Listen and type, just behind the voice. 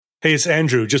Hey, it's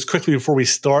Andrew. Just quickly before we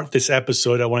start this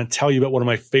episode, I want to tell you about one of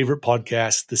my favorite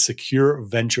podcasts, the Secure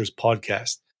Ventures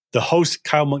podcast. The host,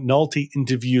 Kyle McNulty,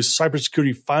 interviews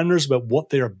cybersecurity founders about what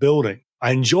they are building.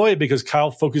 I enjoy it because Kyle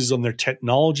focuses on their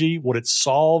technology, what it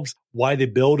solves, why they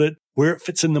build it, where it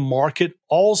fits in the market.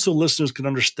 Also, listeners can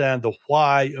understand the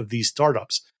why of these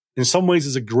startups. In some ways,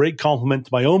 it's a great complement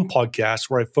to my own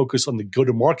podcast where I focus on the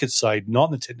go-to-market side, not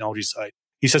on the technology side.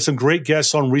 He's had some great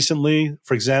guests on recently.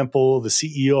 For example, the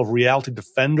CEO of Reality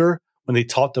Defender, when they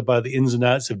talked about the ins and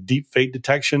outs of deep fake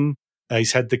detection.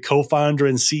 He's had the co-founder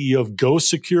and CEO of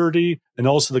Ghost Security, and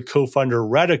also the co-founder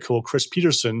of Radical, Chris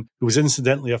Peterson, who was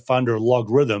incidentally a founder of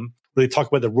LogRhythm, where they talk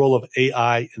about the role of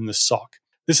AI in the SOC.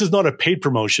 This is not a paid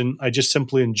promotion. I just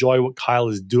simply enjoy what Kyle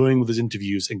is doing with his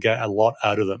interviews and get a lot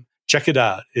out of them. Check it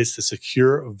out. It's the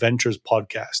Secure Ventures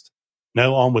podcast.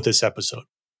 Now on with this episode.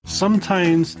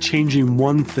 Sometimes changing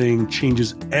one thing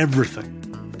changes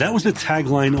everything. That was the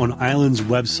tagline on Island's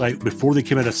website before they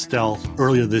came out of stealth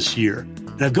earlier this year.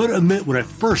 And I've got to admit, when I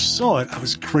first saw it, I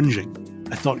was cringing.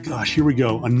 I thought, gosh, here we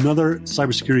go. Another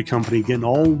cybersecurity company getting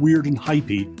all weird and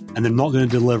hypey, and they're not going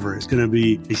to deliver. It's going to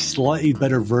be a slightly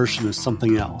better version of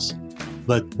something else.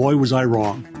 But boy, was I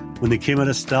wrong. When they came out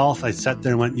of stealth, I sat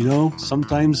there and went,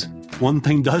 sometimes one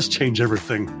thing does change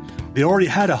everything. They already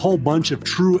had a whole bunch of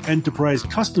true enterprise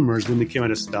customers when they came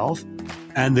out of stealth,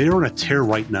 and they're on a tear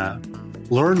right now.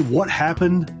 Learn what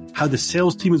happened, how the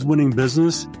sales team is winning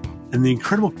business, and the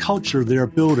incredible culture they are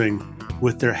building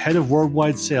with their head of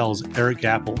worldwide sales, Eric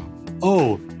Apple.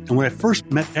 Oh, and when I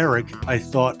first met Eric, I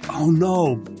thought, oh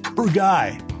no, poor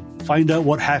guy. Find out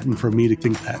what happened for me to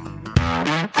think that.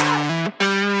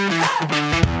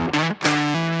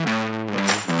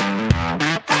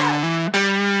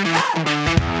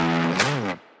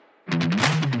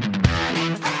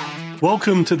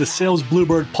 Welcome to the Sales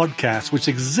Bluebird podcast, which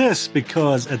exists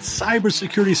because at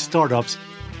cybersecurity startups,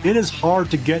 it is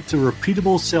hard to get to a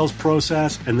repeatable sales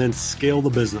process and then scale the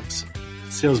business.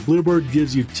 Sales Bluebird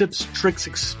gives you tips, tricks,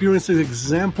 experiences,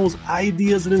 examples,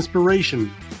 ideas, and inspiration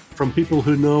from people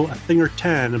who know a thing or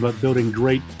 10 about building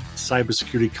great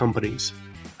cybersecurity companies.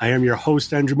 I am your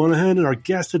host, Andrew Monahan, and our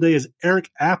guest today is Eric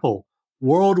Apple,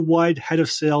 Worldwide Head of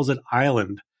Sales at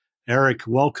Island. Eric,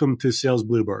 welcome to Sales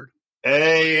Bluebird.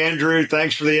 Hey, Andrew,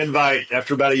 thanks for the invite.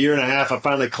 After about a year and a half, I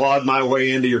finally clawed my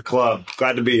way into your club.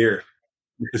 Glad to be here.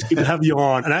 It's good to have you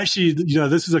on. And actually,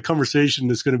 this is a conversation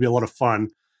that's going to be a lot of fun.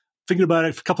 Thinking about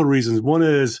it for a couple of reasons. One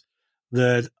is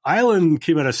that Island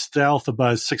came out of stealth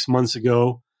about 6 months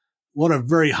ago. A lot of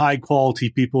very high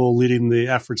quality people leading the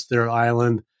efforts there at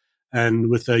Island, and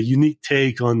with a unique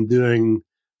take on doing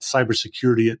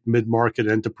cybersecurity at mid-market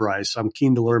enterprise. So I'm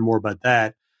keen to learn more about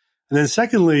that. And then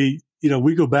secondly,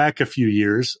 we go back a few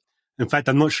years. In fact,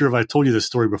 I'm not sure if I told you this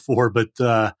story before, but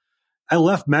I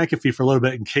left McAfee for a little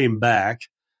bit and came back.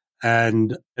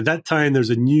 And at that time, there's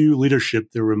a new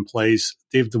leadership that were in place.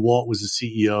 Dave DeWalt was the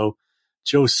CEO.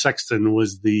 Joe Sexton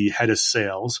was the head of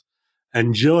sales.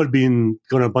 And Joe had been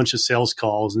going on a bunch of sales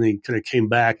calls, and he kind of came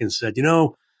back and said,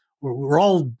 we're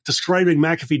all describing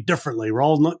McAfee differently. We're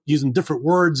all not using different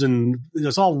words, and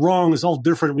it's all wrong. It's all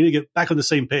different. We need to get back on the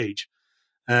same page.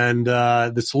 And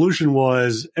the solution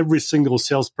was every single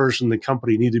salesperson in the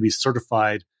company needed to be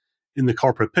certified in the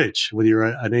corporate pitch, whether you're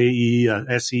an AE, a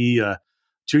SE, a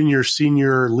junior,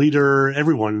 senior, leader,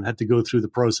 everyone had to go through the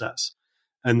process.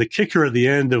 And the kicker at the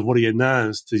end of what he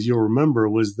announced, as you'll remember,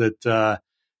 was that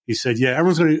he said,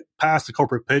 everyone's going to pass the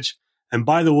corporate pitch. And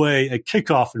by the way, at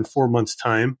kickoff in 4 months'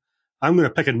 time, I'm going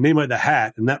to pick a name out of the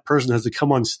hat, and that person has to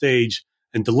come on stage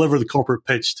and deliver the corporate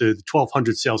pitch to the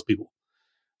 1,200 salespeople.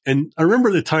 And I remember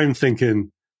at the time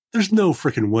thinking, there's no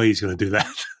freaking way he's going to do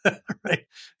that, right?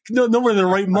 No one in their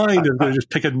right mind is going to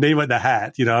just pick a name out of the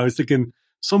hat. I was thinking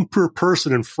some poor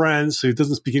person in France who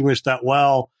doesn't speak English that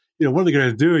well, what are they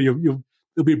going to do? You'll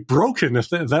be broken if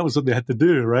that was what they had to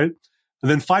do, right?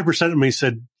 And then 5% of me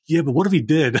said, yeah, but what if he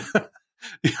did?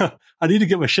 I need to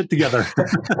get my shit together.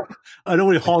 I don't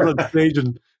want to haul on the stage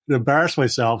and embarrass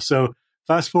myself. So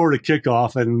fast forward to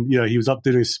kickoff, and he was up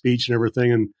doing his speech and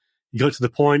everything, and he got to the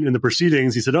point in the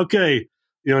proceedings. He said, okay,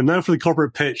 now for the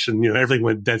corporate pitch. And, everything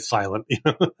went dead silent,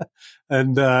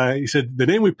 And he said, the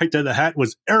name we picked out of the hat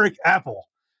was Eric Apple.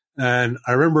 And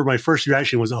I remember my first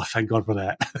reaction was, oh, thank God for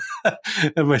that.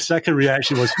 And my second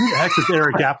reaction was, who the heck is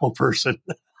Eric Apple person?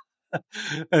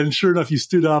 And sure enough, he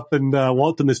stood up and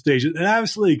walked on the stage and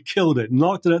absolutely killed it,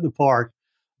 knocked it out of the park,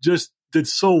 just did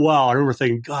so well. I remember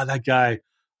thinking, God, that guy,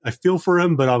 I feel for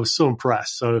him, but I was so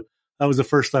impressed. So that was the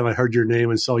first time I heard your name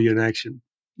and saw you in action.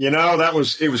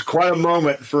 It was quite a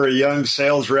moment for a young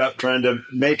sales rep trying to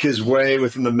make his way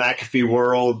within the McAfee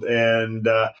world. And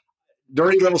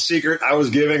dirty little secret, I was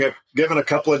given a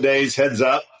couple of days heads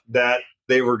up that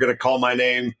they were going to call my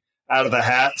name out of the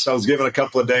hat. So I was given a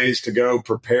couple of days to go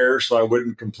prepare so I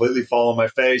wouldn't completely fall on my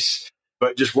face.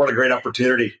 But just what a great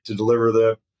opportunity to deliver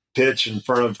the pitch in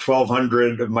front of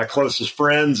 1,200 of my closest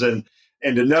friends. And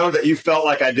to know that you felt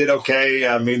like I did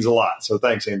okay means a lot. So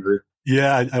thanks, Andrew.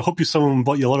 Yeah, I hope someone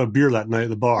bought you a lot of beer that night at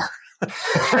the bar.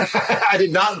 I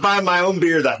did not buy my own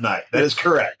beer that night. That is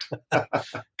correct.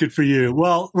 Good for you.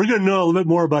 Well, we're going to know a little bit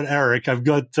more about Eric. I've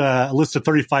got a list of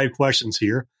 35 questions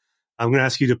here. I'm going to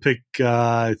ask you to pick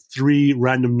 3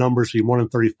 random numbers between 1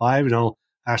 and 35, and I'll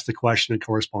ask the question it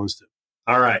corresponds to.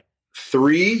 All right.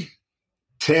 3,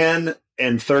 10,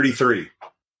 and 33.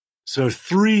 So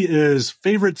 3 is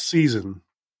favorite season.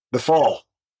 The fall.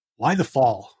 Why the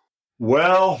fall?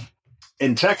 Well,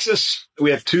 in Texas,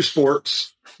 we have 2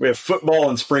 sports. We have football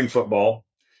and spring football.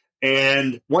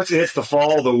 And once it hits the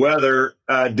fall, the weather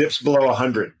dips below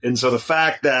 100. And so the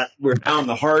fact that we're now in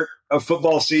the heart of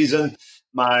football season,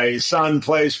 my son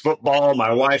plays football,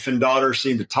 my wife and daughter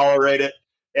seem to tolerate it,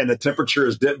 and the temperature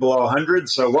has dipped below 100.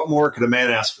 So what more could a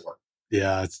man ask for?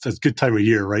 Yeah, it's a good time of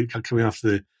year, right? Coming off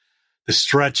the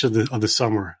stretch of the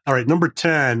summer. All right, number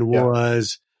 10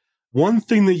 was one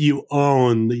thing that you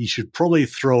own that you should probably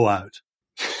throw out.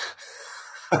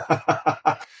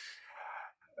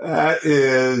 That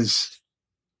is,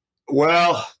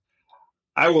 well,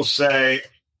 I will say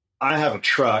I have a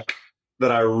truck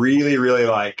that I really, really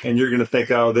like. And you're going to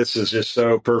think, oh, this is just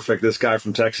so perfect. This guy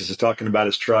from Texas is talking about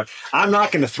his truck. I'm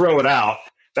not going to throw it out.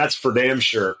 That's for damn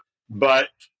sure. But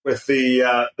with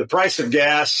the price of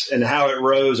gas and how it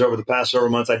rose over the past several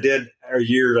months,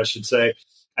 years, I should say,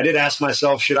 I did ask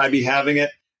myself, should I be having it?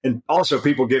 And also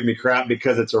people give me crap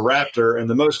because it's a Raptor, and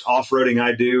the most off-roading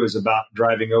I do is about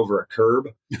driving over a curb.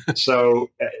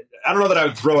 So I don't know that I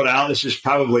would throw it out. It's just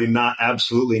probably not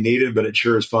absolutely needed, but it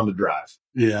sure is fun to drive.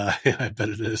 Yeah, I bet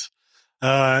it is.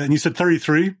 And you said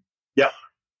 33? Yep.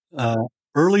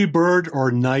 Early bird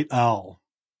or night owl?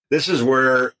 This is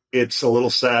where it's a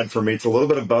little sad for me. It's a little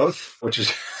bit of both, which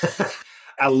is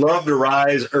I love to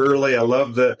rise early. I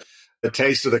love the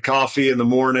taste of the coffee in the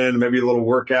morning, maybe a little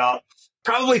workout.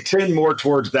 Probably tend more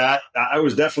towards that. I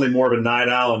was definitely more of a night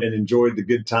owl and enjoyed the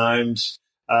good times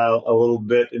a little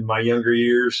bit in my younger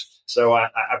years. So I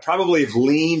probably have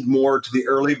leaned more to the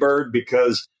early bird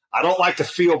because I don't like to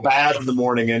feel bad in the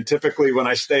morning. And typically when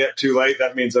I stay up too late,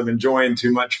 that means I'm enjoying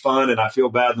too much fun and I feel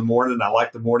bad in the morning. I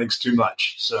like the mornings too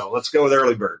much. So let's go with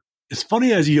early bird. It's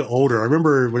funny as you get older. I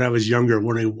remember when I was younger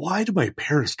wondering, why do my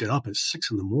parents get up at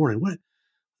 6 a.m? What?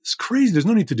 It's crazy. There's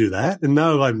no need to do that. And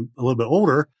now I'm a little bit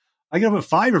older. I get up at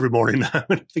 5 every morning. I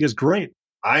think it's great.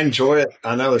 I enjoy it.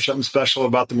 I know there's something special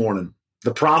about the morning.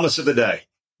 The promise of the day.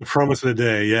 The promise of the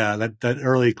day. Yeah. That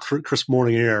early crisp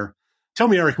morning air. Tell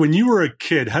me, Eric, when you were a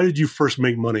kid, how did you first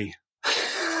make money?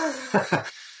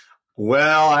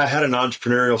 Well, I had an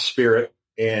entrepreneurial spirit,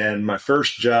 and my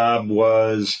first job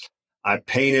was I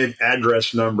painted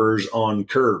address numbers on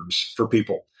curbs for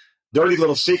people. Dirty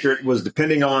little secret was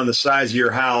depending on the size of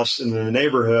your house and in the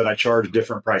neighborhood, I charged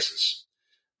different prices.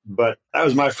 But that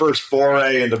was my first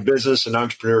foray into business and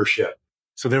entrepreneurship.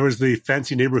 So there was the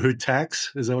fancy neighborhood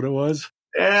tax. Is that what it was?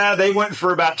 Yeah, they went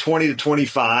for about 20 to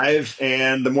 25.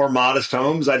 And the more modest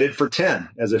homes I did for 10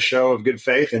 as a show of good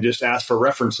faith and just asked for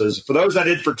references. For those I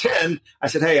did for 10, I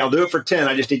said, hey, I'll do it for 10.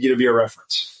 I just need you to be a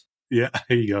reference. Yeah,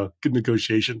 there you go. Good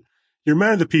negotiation. You're a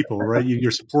man of the people, right? You're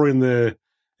supporting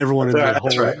everyone in the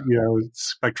whole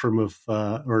spectrum of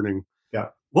earning. Yeah.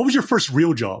 What was your first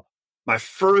real job? My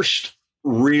first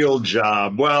real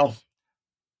job. Well,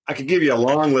 I could give you a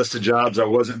long list of jobs I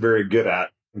wasn't very good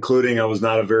at, including I was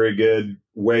not a very good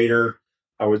waiter.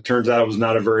 Turns out I was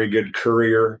not a very good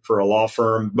courier for a law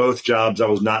firm. Both jobs I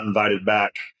was not invited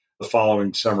back the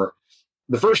following summer.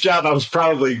 The first job I was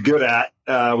probably good at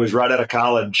was right out of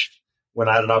college when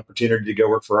I had an opportunity to go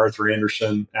work for Arthur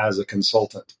Andersen as a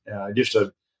consultant. Just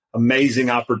an amazing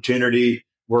opportunity,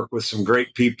 work with some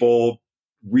great people,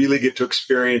 really get to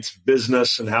experience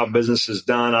business and how business is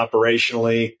done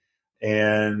operationally.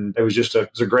 And it was just a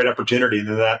great opportunity. And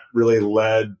then that really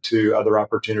led to other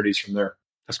opportunities from there.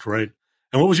 That's great.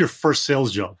 And what was your first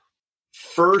sales job?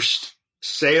 First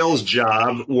sales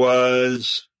job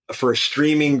was for a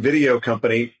streaming video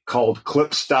company called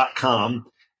Clips.com.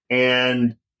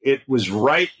 And it was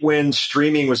right when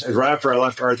streaming was right after I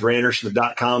left Arthur Andersen,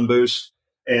 the .com boost.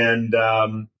 And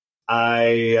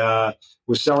I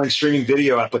was selling streaming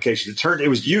video applications. It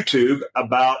was YouTube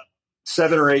about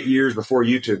 7 or 8 years before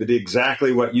YouTube. It did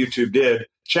exactly what YouTube did.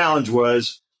 Challenge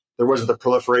was there wasn't the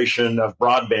proliferation of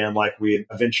broadband like we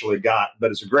eventually got,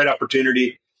 but it's a great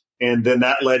opportunity. And then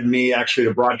that led me actually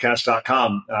to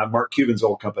broadcast.com, Mark Cuban's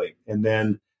old company, and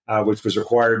then which was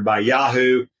acquired by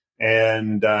Yahoo,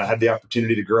 and had the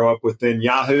opportunity to grow up within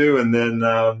Yahoo, and then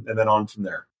on from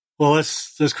there. Well,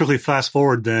 let's quickly fast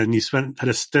forward then. You had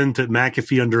a stint at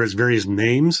McAfee under its various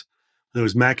names. There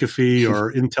was McAfee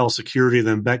or Intel Security,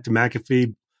 then back to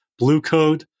McAfee, Blue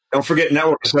Coat. Don't forget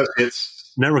Network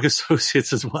Associates. Network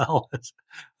Associates as well.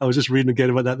 I was just reading again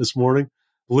about that this morning.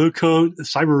 Blue Coat,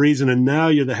 Cybereason, and now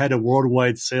you're the head of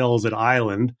worldwide sales at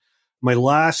Island. My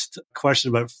last question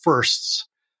about firsts.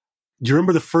 Do you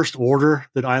remember the first order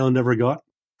that Island ever got?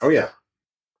 Oh, yeah.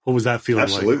 What was that feeling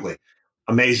like? Absolutely.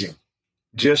 Amazing.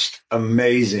 Just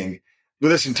amazing.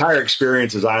 Well, this entire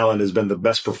experience as Island has been the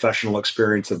best professional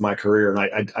experience of my career.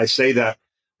 And I say that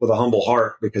with a humble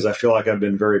heart because I feel like I've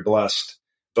been very blessed.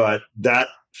 But that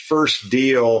first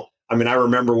deal, I mean, I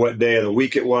remember what day of the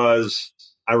week it was.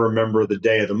 I remember the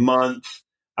day of the month.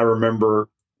 I remember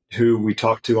who we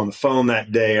talked to on the phone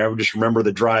that day. I would just remember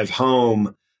the drive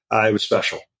home. It was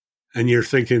special. And you're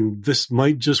thinking, this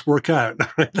might just work out.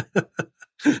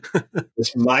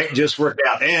 This might just work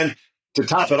out. And to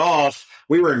top it off,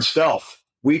 we were in stealth.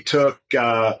 We took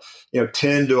 10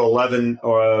 to 11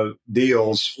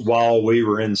 deals while we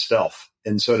were in stealth.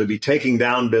 And so to be taking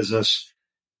down business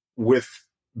with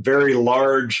very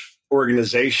large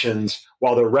organizations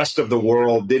while the rest of the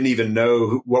world didn't even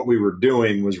know what we were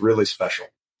doing was really special.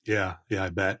 Yeah, I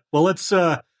bet. Well, let's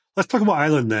talk about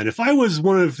Island then. If I was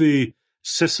one of the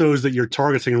CISOs that you're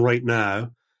targeting right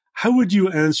now, how would you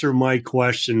answer my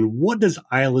question? What does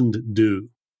Island do?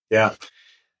 Yeah.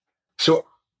 So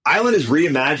Island has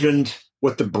reimagined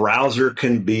what the browser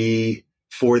can be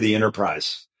for the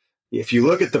enterprise. If you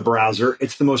look at the browser,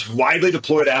 it's the most widely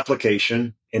deployed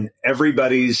application in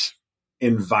everybody's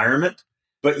environment,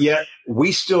 but yet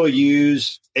we still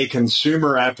use a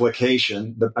consumer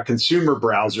application, a consumer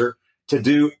browser, to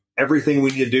do everything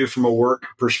we need to do from a work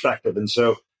perspective. And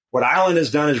so what Island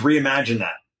has done is reimagine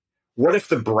that. What if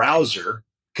the browser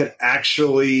could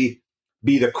actually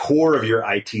be the core of your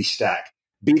IT stack,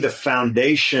 be the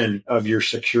foundation of your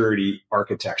security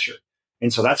architecture?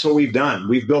 And so that's what we've done.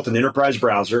 We've built an enterprise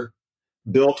browser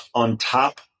built on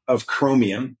top of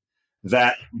Chromium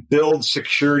that builds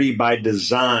security by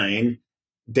design,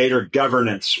 data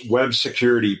governance, web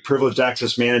security, privileged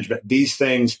access management, these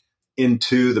things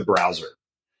into the browser,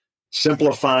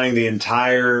 simplifying the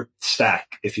entire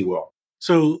stack, if you will.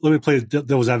 So let me play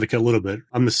devil's advocate a little bit.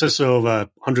 I'm the CISO of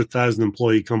a 100,000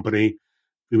 employee company.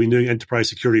 We've been doing enterprise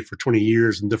security for 20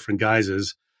 years in different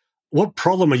guises. What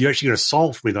problem are you actually going to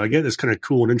solve for me, though? I get it's kind of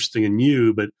cool and interesting and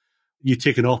new, but you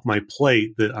taking off my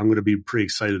plate that I'm going to be pretty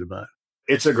excited about.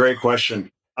 It's a great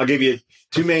question. I'll give you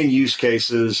two main use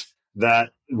cases that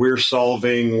we're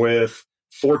solving with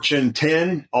Fortune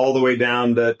 10 all the way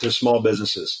down to small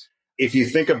businesses. If you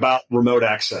think about remote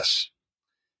access,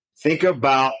 think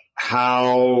about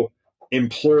how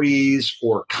employees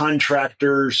or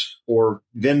contractors or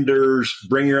vendors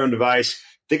bring your own device.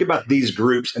 Think about these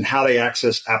groups and how they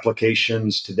access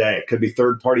applications today. It could be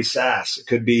third-party SaaS. It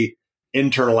could be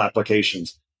internal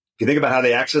applications. If you think about how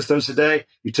they access those today,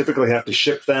 you typically have to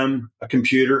ship them a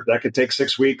computer. That could take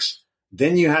 6 weeks.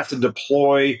 Then you have to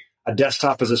deploy a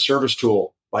desktop as a service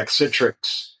tool like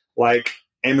Citrix, like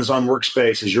Amazon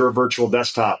Workspace, Azure Virtual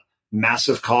Desktop.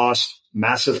 Massive cost,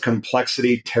 massive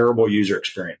complexity, terrible user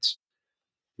experience.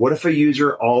 What if a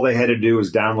user, all they had to do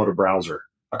was download a browser,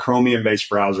 a Chromium-based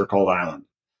browser called Island,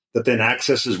 that then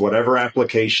accesses whatever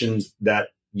applications that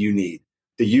you need?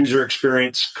 The user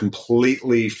experience,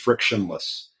 completely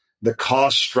frictionless. The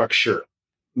cost structure,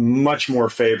 much more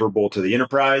favorable to the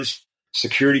enterprise.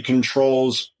 Security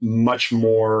controls, much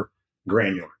more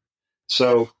granular.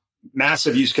 So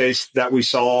massive use case that we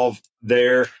solve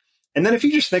there. And then if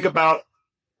you just think about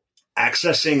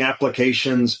accessing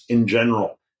applications in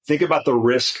general, think about the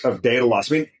risk of data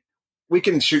loss. I mean, we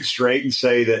can shoot straight and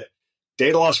say that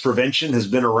data loss prevention has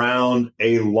been around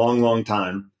a long, long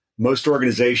time. Most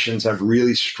organizations have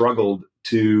really struggled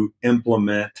to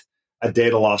implement a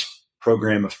data loss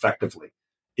program effectively.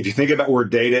 If you think about where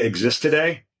data exists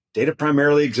today, data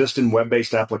primarily exists in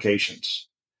web-based applications.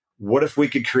 What if we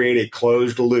could create a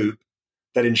closed loop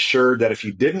that ensured that if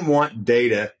you didn't want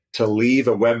data to leave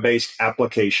a web-based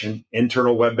application,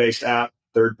 internal web-based app,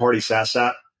 third-party SaaS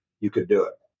app, you could do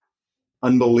it.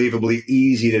 Unbelievably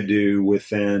easy to do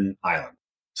within Island.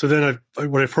 So then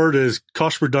what I've heard is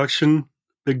cost reduction,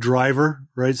 big driver,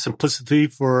 right? Simplicity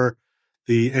for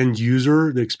the end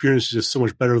user. The experience is just so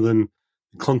much better than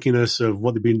the clunkiness of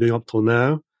what they've been doing up till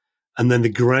now. And then the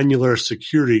granular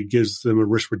security gives them a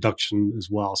risk reduction as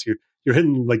well. So you're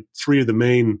hitting like three of the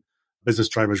main business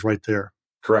drivers right there.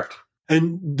 Correct.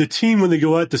 And the team, when they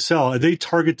go out to sell, are they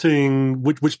targeting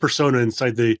which persona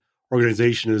inside the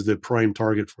organization is the prime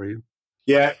target for you?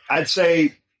 Yeah, I'd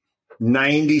say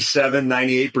 97,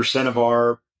 98% of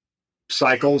our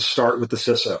cycles start with the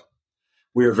CISO.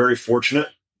 We are very fortunate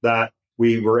that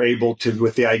we were able to,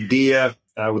 with the idea,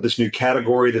 with this new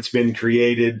category that's been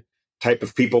created, type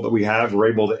of people that we have,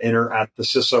 we're able to enter at the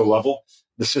CISO level.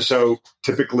 The CISO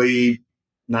typically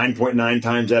 9.9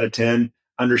 times out of 10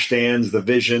 understands the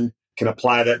vision, can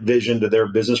apply that vision to their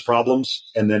business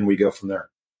problems, and then we go from there.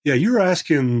 Yeah, you're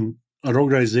asking an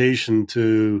organization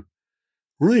to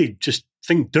really just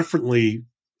think differently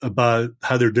about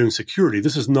how they're doing security.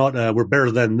 This is not we're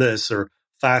better than this or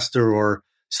faster or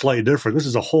slightly different. This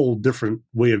is a whole different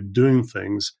way of doing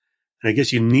things. And I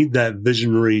guess you need that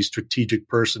visionary, strategic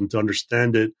person to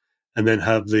understand it and then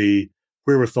have the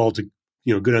wherewithal to,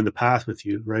 go down the path with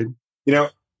you, right?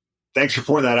 Thanks for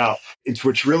pointing that out.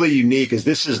 What's really unique is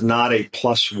this is not a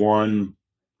plus one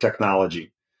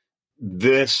technology.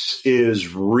 This is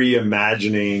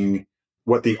reimagining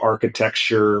what the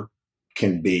architecture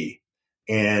can be.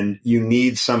 And you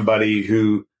need somebody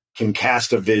who can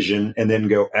cast a vision and then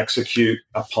go execute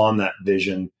upon that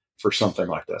vision for something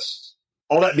like this.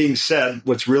 All that being said,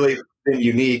 what's really been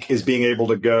unique is being able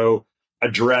to go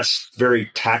address very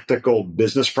tactical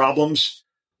business problems.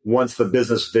 Once the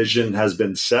business vision has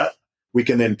been set, we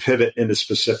can then pivot into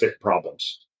specific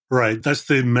problems. Right. That's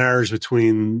the marriage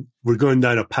between we're going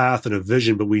down a path and a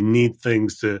vision, but we need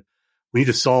to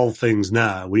solve things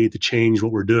now. We need to change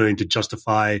what we're doing to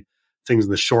justify things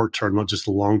in the short term, not just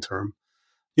the long term.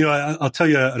 I'll tell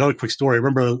you another quick story. I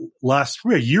remember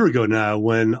probably a year ago now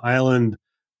when Island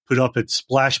put up its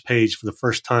splash page for the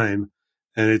first time.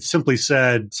 And it simply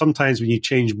said, sometimes when you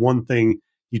change one thing,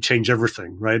 you change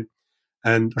everything, right?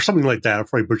 Or something like that. I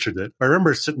probably butchered it. But I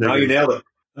remember sitting there. No, you nailed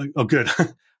it. Oh, good. I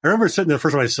remember sitting there the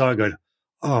first time I saw it going,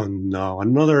 oh no,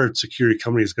 another security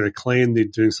company is going to claim they're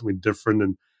doing something different.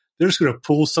 And they're just going to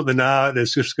pull something out. And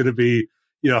it's just going to be,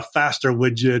 a faster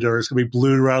widget, or it's going to be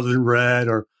blue rather than red,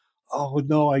 or, oh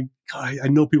no, I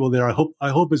know people there. I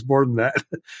hope it's more than that.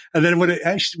 And then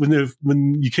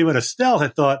when you came out of stealth, I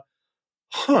thought,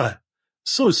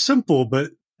 so simple,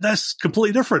 but that's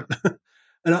completely different.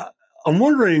 And I'm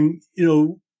wondering,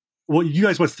 what you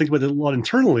guys want to think about it a lot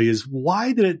internally is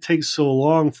why did it take so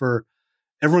long for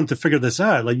everyone to figure this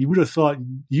out? Like you would have thought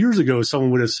years ago, someone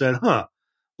would have said,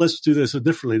 let's do this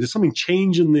differently. Did something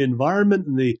change in the environment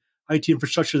and the IT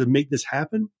infrastructure to make this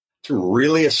happen? It's a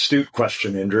really astute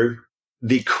question, Andrew.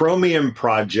 The Chromium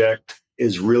project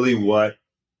is really what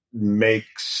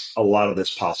makes a lot of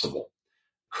this possible.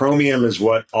 Chromium is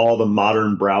what all the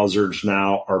modern browsers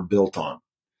now are built on.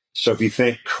 So if you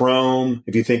think Chrome,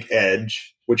 if you think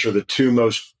Edge, which are the two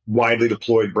most widely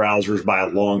deployed browsers by a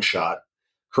long shot,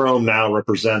 Chrome now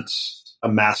represents a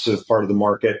massive part of the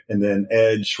market, and then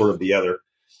Edge sort of the other.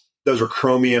 Those are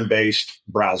Chromium-based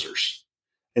browsers.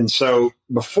 And so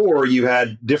before you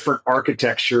had different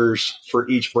architectures for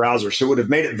each browser. So it would have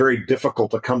made it very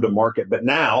difficult to come to market. But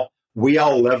now we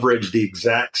all leverage the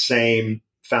exact same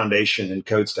foundation and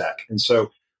code stack. And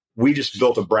so we just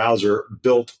built a browser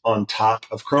built on top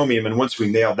of Chromium. And once we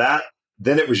nailed that,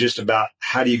 then it was just about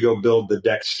how do you go build the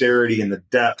dexterity and the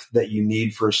depth that you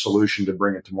need for a solution to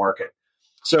bring it to market.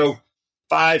 So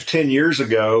 5-10 years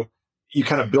ago, you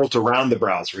kind of built around the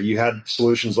browser. You had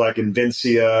solutions like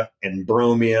Invincia and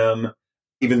Bromium,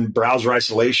 even browser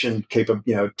isolation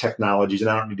technologies. And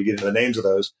I don't need to get into the names of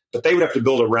those, but they would have to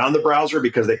build around the browser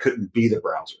because they couldn't be the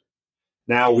browser.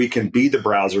 Now we can be the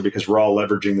browser because we're all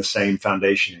leveraging the same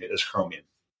foundation as Chromium.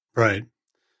 Right.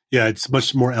 Yeah, it's a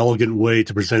much more elegant way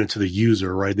to present it to the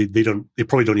user, right? They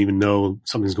probably don't even know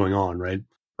something's going on, right?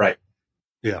 Right.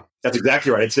 Yeah. That's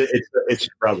exactly right. It's a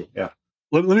browser. Yeah.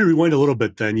 Let me rewind a little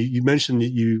bit then. You mentioned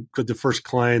that you got the first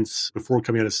clients before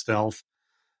coming out of stealth.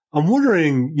 I'm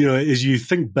wondering, as you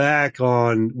think back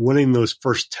on winning those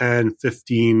first 10,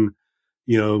 15,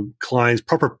 clients,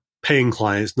 proper paying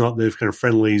clients, not the kind of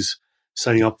friendlies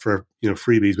signing up for,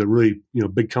 freebies, but really,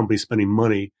 big companies spending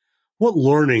money. What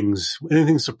learnings,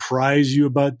 anything surprise you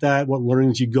about that? What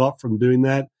learnings you got from doing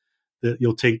that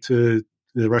you'll take to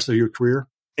the rest of your career?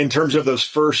 In terms of those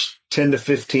first 10 to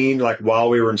 15, like while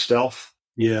we were in stealth?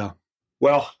 Yeah.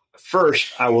 Well,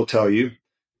 first, I will tell you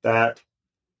that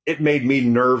it made me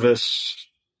nervous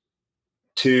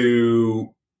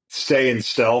to stay in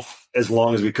stealth as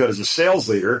long as we could. As a sales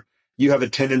leader, you have a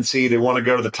tendency to want to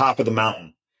go to the top of the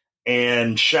mountain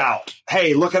and shout,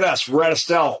 hey, look at us. We're out of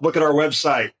stealth. Look at our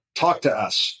website. Talk to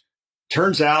us.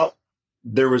 Turns out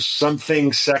there was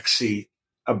something sexy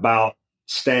about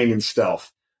staying in stealth.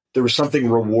 There was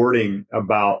something rewarding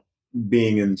about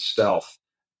being in stealth.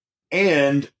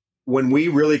 And when we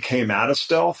really came out of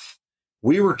stealth,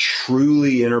 we were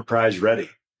truly enterprise ready.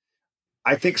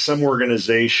 I think some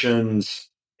organizations,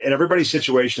 and everybody's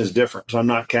situation is different, so I'm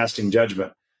not casting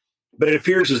judgment, but it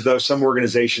appears as though some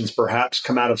organizations perhaps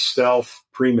come out of stealth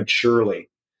prematurely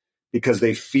because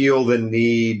they feel the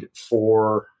need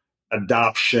for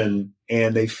adoption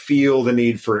and they feel the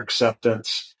need for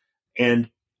acceptance. And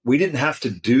we didn't have to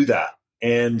do that.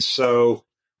 And so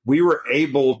we were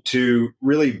able to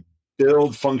really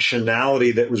build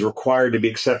functionality that was required to be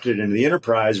accepted into the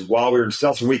enterprise while we were in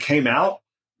stealth. When we came out,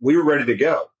 we were ready to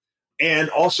go. And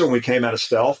also when we came out of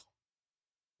stealth,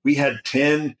 we had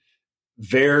 10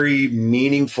 very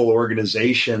meaningful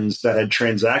organizations that had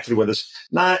transacted with us,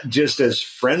 not just as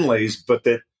friendlies, but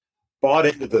that bought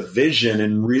into the vision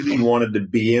and really wanted to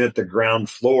be in at the ground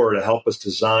floor to help us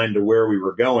design to where we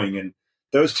were going. And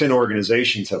those 10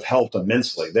 organizations have helped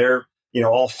immensely. They're,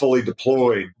 all fully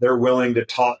deployed. They're willing to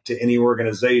talk to any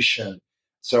organization.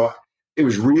 So it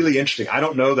was really interesting. I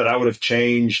don't know that I would have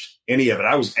changed any of it.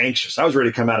 I was anxious. I was ready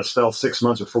to come out of stealth 6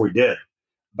 months before we did.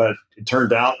 But it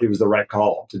turned out it was the right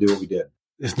call to do what we did.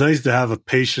 It's nice to have a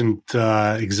patient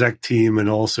exec team and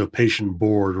also a patient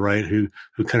board, right? Who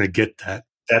kind of get that.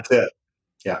 That's it.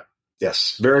 Yeah.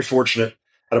 Yes. Very fortunate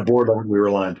at a board level we were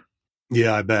aligned.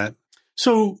 Yeah, I bet.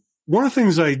 So one of the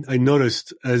things I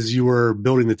noticed as you were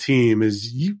building the team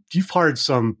is you've hired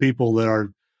some people that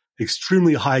are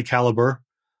extremely high caliber,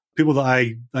 people that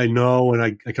I know, and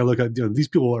I kind of look at, these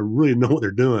people really know what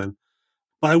they're doing.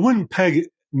 But I wouldn't peg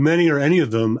many or any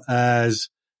of them as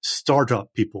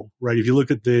startup people, right? If you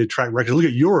look at the track record, look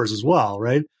at yours as well,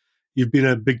 right? You've been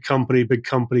a big company,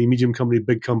 medium company,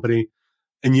 big company.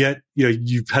 And yet,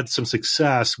 you've had some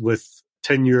success with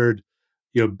tenured,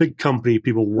 big company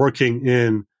people working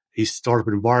in a startup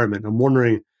environment. I'm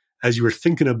wondering, as you were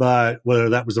thinking about whether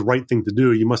that was the right thing to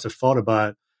do, you must have thought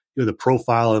about the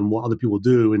profile and what other people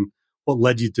do, and what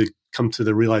led you to come to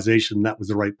the realization that was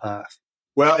the right path.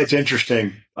 Well, it's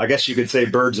interesting. I guess you could say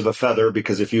birds of a feather,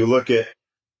 because if you look at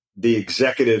the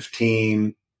executive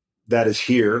team that is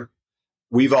here,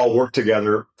 we've all worked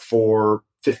together for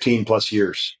 15 plus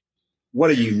years.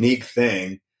 What a unique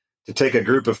thing to take a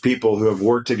group of people who have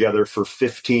worked together for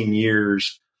 15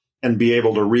 years and be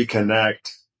able to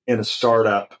reconnect in a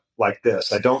startup like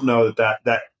this. I don't know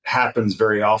that happens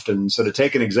very often. So to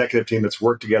take an executive team that's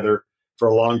worked together for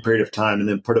a long period of time and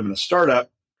then put them in a startup,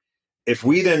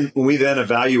 when we then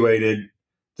evaluated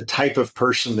the type of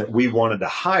person that we wanted to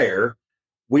hire,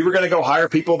 we were going to go hire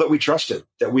people that we trusted,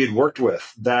 that we had worked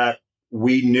with, that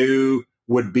we knew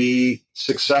would be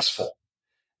successful.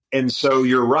 And so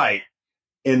you're right.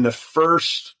 In the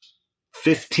first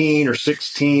 15 or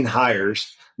 16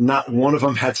 hires, not one of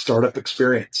them had startup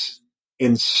experience.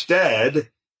 Instead,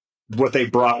 what they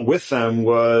brought with them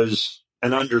was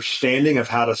an understanding of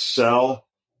how to sell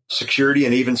security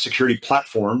and even security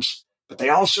platforms, but they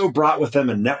also brought with them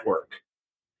a network.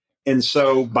 And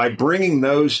so by bringing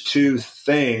those two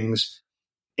things,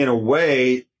 in a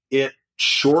way, it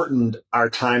shortened our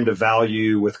time to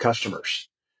value with customers.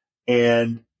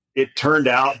 And it turned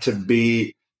out to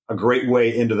be a great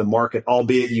way into the market,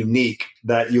 albeit unique,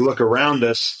 that you look around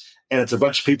us and it's a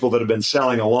bunch of people that have been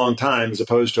selling a long time as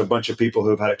opposed to a bunch of people who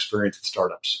have had experience at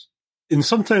startups. And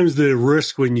sometimes the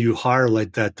risk when you hire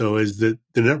like that, though, is that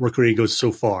the network only goes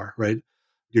so far, right?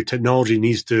 Your technology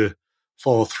needs to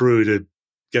follow through to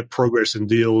get progress in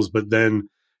deals, but then,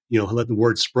 let the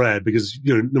word spread, because,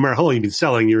 no matter how long you've been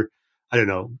selling, I don't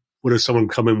know, what does someone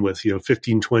come in with,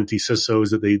 15, 20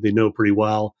 CISOs that they know pretty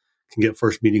well, can get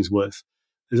first meetings with.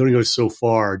 It only goes so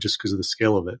far just because of the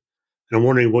scale of it. And I'm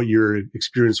wondering what your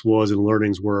experience was and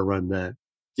learnings were around that.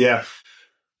 Yeah.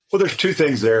 Well, there's two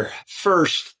things there.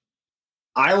 First,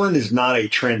 Island is not a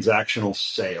transactional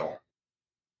sale.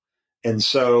 And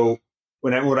so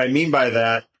what I mean by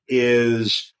that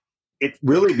is it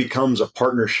really becomes a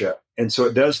partnership. And so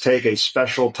it does take a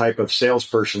special type of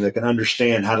salesperson that can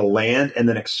understand how to land and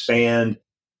then expand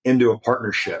into a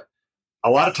partnership. A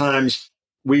lot of times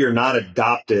we are not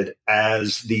adopted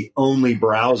as the only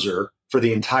browser for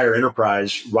the entire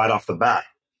enterprise right off the bat.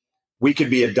 We could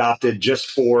be adopted just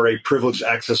for a privileged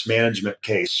access management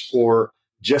case or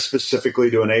just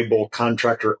specifically to enable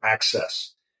contractor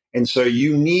access. And so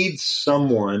you need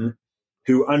someone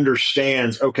who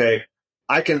understands, okay,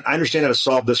 I understand how to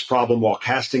solve this problem while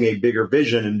casting a bigger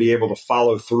vision and be able to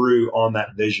follow through on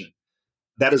that vision.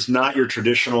 That is not your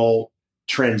traditional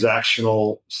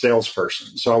transactional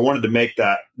salesperson. So I wanted to make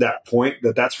that point,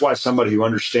 that's why somebody who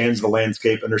understands the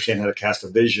landscape, understands how to cast a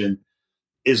vision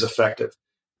is effective.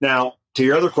 Now, to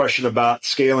your other question about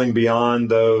scaling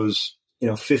beyond those,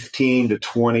 15 to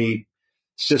 20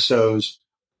 CISOs,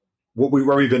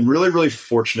 where we've been really, really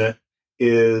fortunate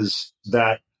is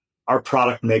that our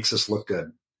product makes us look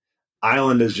good.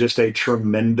 Island is just a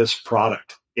tremendous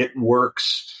product. It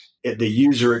works. The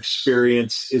user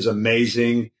experience is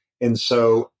amazing. And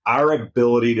so our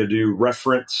ability to do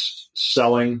reference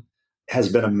selling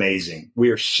has been amazing. We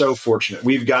are so fortunate.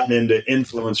 We've gotten into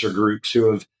influencer groups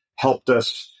who have helped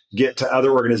us get to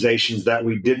other organizations that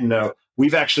we didn't know.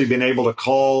 We've actually been able to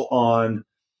call on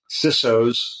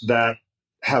CISOs that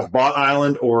have bought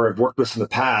Island or have worked with us in the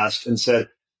past and said,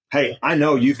 hey, I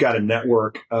know you've got a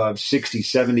network of 60,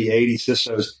 70, 80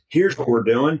 CISOs. Here's what we're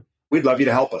doing. We'd love you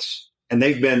to help us. And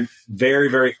they've been very,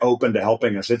 very open to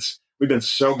helping us. We've been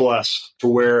so blessed to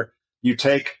where you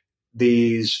take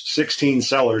these 16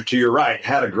 sellers, to your right,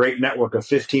 had a great network of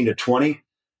 15 to 20.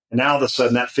 And now all of a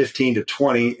sudden that 15 to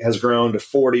 20 has grown to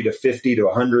 40 to 50 to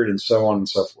 100 and so on and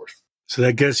so forth. So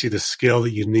that gets you the scale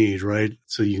that you need, right?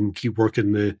 So you can keep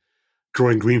working the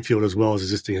growing greenfield as well as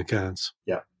existing accounts.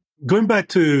 Yeah. Going back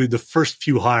to the first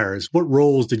few hires, what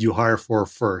roles did you hire for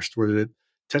first? Was it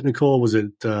technical? Was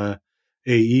it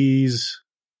AEs?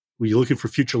 Were you looking for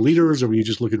future leaders, or were you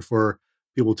just looking for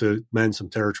people to man some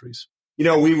territories?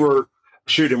 We were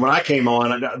shooting. When I came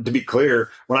on, to be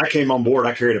clear, when I came on board,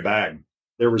 I carried a bag.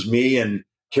 There was me and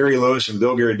Kerry Lewis and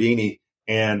Bill Gherardini,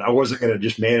 and I wasn't going to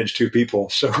just manage two people.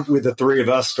 So with the three of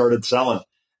us started selling.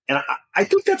 And I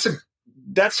think that's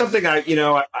something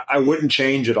I wouldn't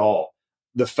change at all.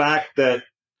 The fact that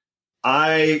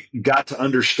I got to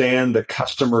understand the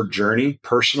customer journey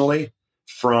personally,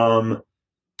 from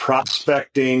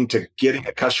prospecting to getting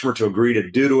a customer to agree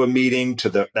to a meeting, to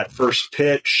that first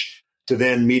pitch, to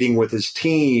then meeting with his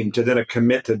team, to then a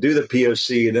commit to do the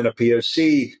POC, and then a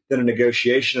POC, then a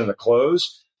negotiation and a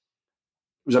close.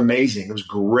 It was amazing. It was a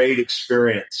great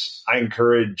experience. I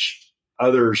encourage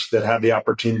others that have the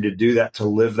opportunity to do that, to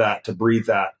live that, to breathe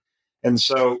that. And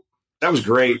so that was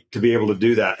great to be able to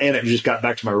do that. And it just got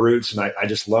back to my roots, and I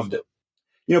just loved it.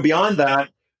 Beyond that,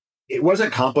 it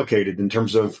wasn't complicated in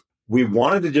terms of, we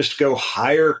wanted to just go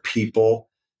hire people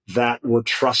that were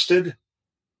trusted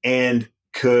and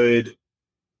could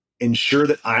ensure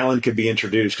that Island could be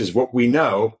introduced. Because what we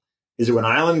know is that when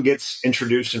Island gets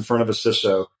introduced in front of a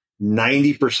CISO,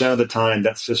 90% of the time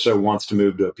that CISO wants to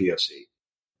move to a POC.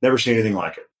 Never seen anything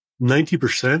like it.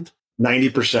 90%?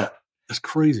 90%. That's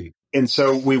crazy. And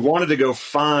so we wanted to go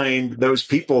find those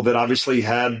people that obviously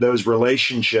had those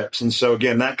relationships. And so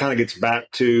again, that kind of gets back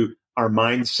to our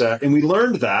mindset. And we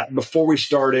learned that before we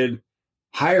started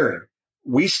hiring.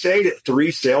 We stayed at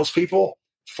 3 salespeople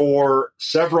for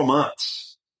several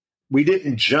months. We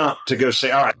didn't jump to go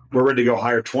say, all right, we're ready to go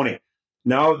hire 20.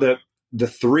 No, the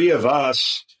 3 of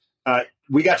us,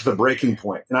 we got to the breaking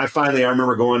point. And I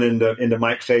remember going into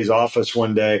Mike Fay's office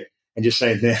one day and just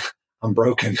saying, man, I'm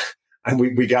broken. And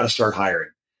we got to start hiring,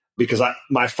 because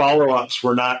my follow-ups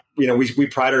were not, we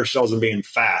pride ourselves on being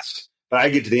fast, but I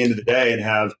get to the end of the day and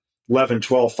have 11,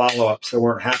 12 follow-ups that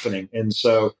weren't happening. And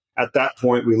so at that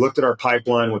point, we looked at our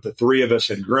pipeline, what the 3 of us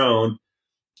had grown.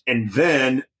 And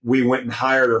then we went and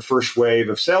hired our first wave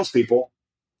of salespeople.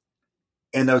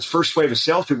 And those first wave of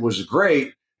salespeople was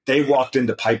great. They walked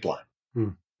into pipeline.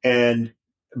 And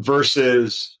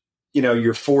versus,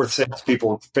 your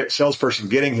 4th salesperson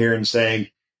getting here and saying,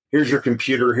 here's your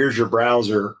computer, here's your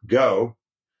browser, go.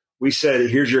 We said,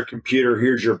 here's your computer,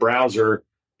 here's your browser,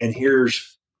 and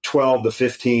here's 12 to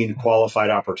 15 qualified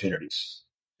opportunities.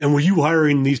 And were you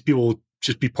hiring these people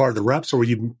just be part of the reps, or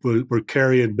were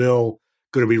Kerry and Bill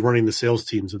going to be running the sales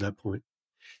teams at that point?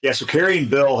 Yeah, so Kerry and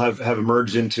Bill have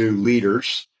emerged into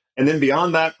leaders. And then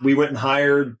beyond that, we went and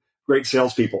hired great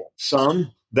salespeople,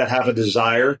 some that have a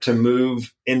desire to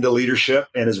move into leadership.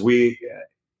 And as we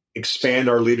expand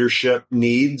our leadership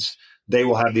needs, they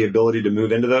will have the ability to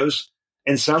move into those.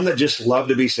 And some that just love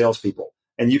to be salespeople.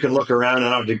 And you can look around, and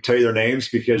I don't have to tell you their names,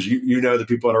 because you know the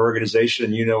people in our organization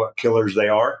and you know what killers they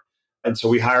are. And so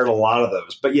we hired a lot of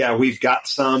those. But yeah, we've got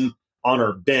some on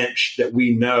our bench that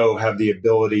we know have the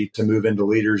ability to move into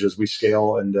leaders as we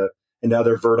scale into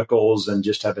other verticals and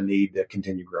just have a need to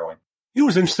continue growing.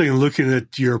 What's interesting in looking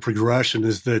at your progression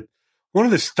is that one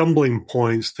of the stumbling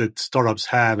points that startups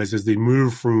have is as they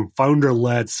move from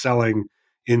founder-led selling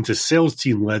into sales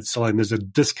team-led selling, there's a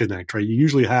disconnect, right? You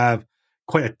usually have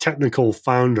quite a technical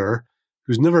founder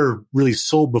who's never really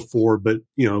sold before, but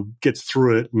gets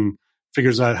through it and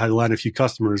figures out how to land a few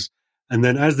customers. And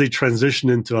then as they transition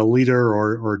into a leader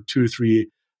or 2 or 3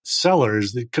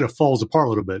 sellers, it kind of falls apart a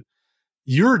little bit.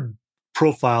 Your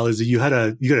profile is that you got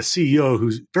a CEO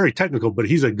who's very technical, but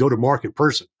he's a go-to-market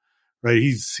person, right?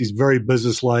 He's very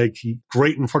business-like,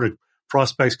 great in front of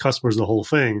prospects, customers, the whole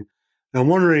thing. And I'm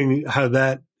wondering how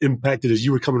that impacted as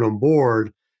you were coming on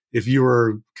board if you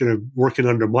were kind of working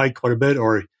under Mike quite a bit,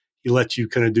 or he let you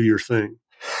kind of do your thing?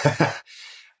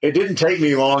 It didn't take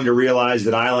me long to realize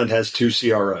that Island has two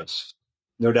CROs.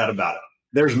 No doubt about it.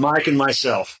 There's Mike and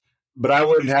myself, but I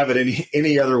wouldn't have it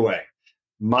any other way.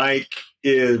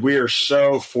 We are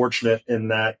so fortunate in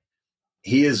that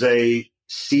he is a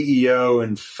CEO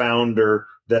and founder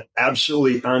that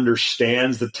absolutely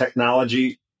understands the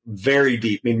technology very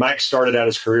deep. I mean, Mike started out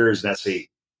his career as an SE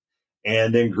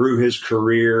and then grew his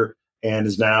career and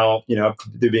is now, up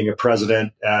to being a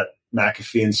president at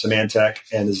McAfee and Symantec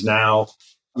and is now,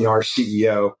 our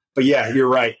CEO. But yeah, you're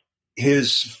right.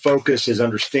 His focus, his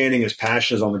understanding, his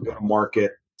passion is on the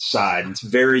go-to-market side. It's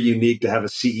very unique to have a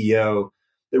CEO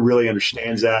that really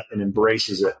understands that and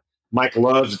embraces it. Mike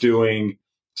loves doing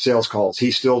sales calls.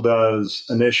 He still does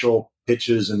initial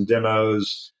pitches and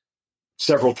demos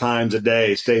several times a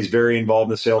day, stays very involved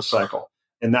in the sales cycle.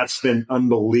 And that's been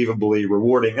unbelievably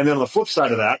rewarding. And then on the flip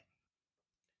side of that,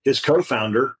 his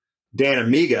co-founder, Dan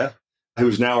Amiga,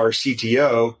 who's now our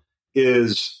CTO,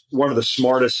 is one of the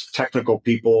smartest technical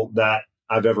people that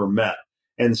I've ever met.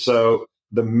 And so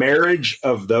the marriage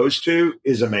of those two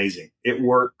is amazing. It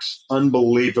works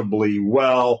unbelievably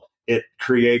well. It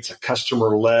creates a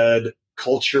customer-led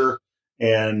culture,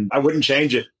 and I wouldn't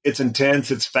change it. It's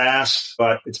intense, it's fast,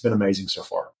 but it's been amazing so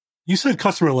far. You said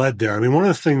customer-led there. I mean, one of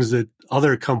the things that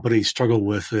other companies struggle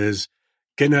with is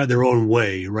getting out of their own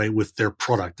way, right, with their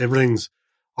product. Everything's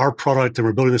our product, and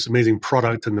we're building this amazing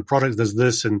product, and the product does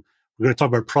this, and we're going to talk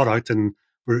about product, and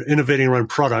we're innovating around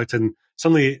product, and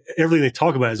suddenly everything they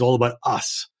talk about is all about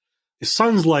us. It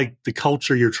sounds like the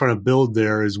culture you're trying to build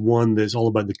there is one that's all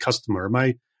about the customer. Am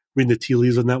I reading the tea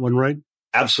leaves on that one right?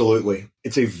 Absolutely.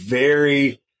 It's a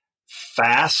very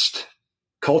fast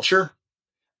culture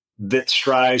that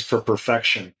strives for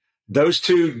perfection. Those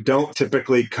two don't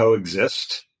typically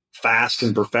coexist. Fast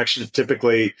and perfection is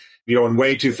typically going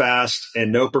way too fast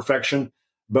and no perfection,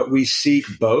 but we seek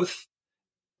both.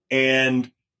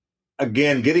 And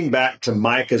again, getting back to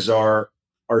Mike as our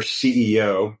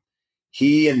CEO,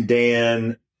 he and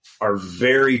Dan are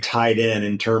very tied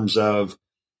in terms of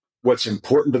what's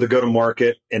important to the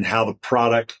go-to-market and how the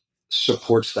product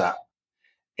supports that.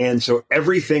 And so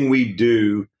everything we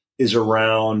do is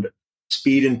around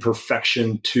speed and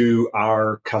perfection to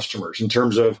our customers in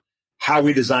terms of how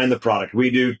we design the product. We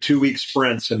do 2-week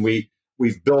sprints, and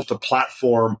we've built a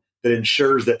platform that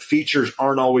ensures that features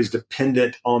aren't always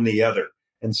dependent on the other.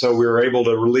 And so we were able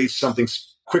to release something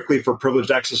quickly for privileged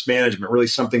access management,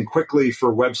 release something quickly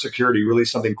for web security,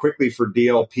 release something quickly for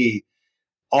DLP,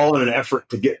 all in an effort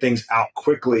to get things out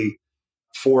quickly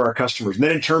for our customers. And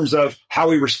then in terms of how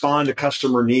we respond to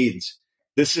customer needs,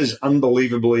 this is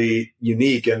unbelievably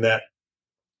unique in that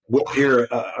we'll hear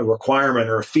a requirement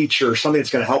or a feature or something that's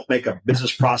going to help make a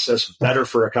business process better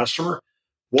for a customer.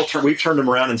 We've turned them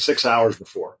around in 6 hours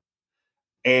before.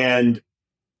 And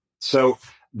so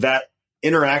that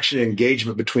interaction and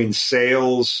engagement between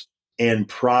sales and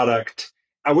product,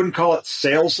 I wouldn't call it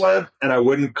sales-led and I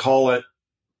wouldn't call it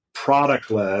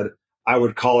product-led. I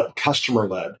would call it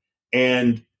customer-led.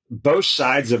 And both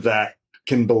sides of that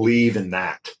can believe in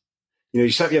that. You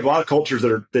have a lot of cultures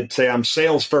that say, I'm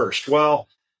sales first. Well,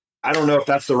 I don't know if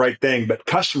that's the right thing, but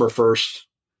customer first,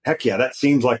 heck yeah, that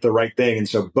seems like the right thing. And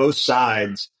so both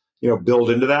sides, build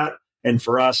into that. And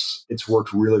for us, it's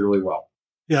worked really, really well.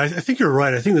 Yeah, I think you're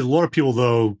right. I think that a lot of people,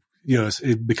 though,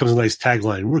 it becomes a nice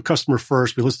tagline. We're customer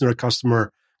first. We listen to our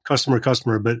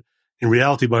customer. But in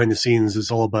reality, behind the scenes,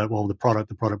 it's all about, the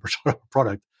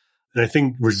product. And I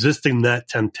think resisting that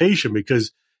temptation,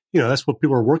 because, that's what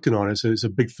people are working on. It's a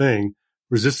big thing.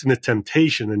 Resisting the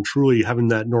temptation and truly having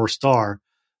that North Star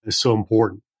is so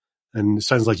important. And it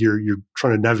sounds like you're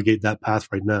trying to navigate that path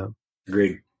right now.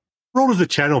 Agreed. What role does the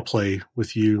channel play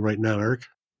with you right now, Eric?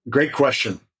 Great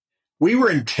question. We were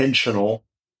intentional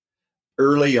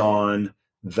early on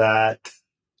that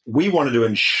we wanted to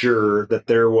ensure that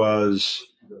there was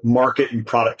market and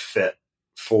product fit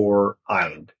for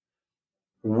Island.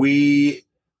 We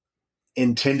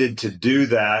intended to do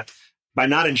that by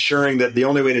not ensuring that the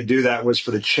only way to do that was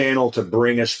for the channel to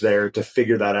bring us there to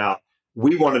figure that out.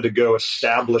 We wanted to go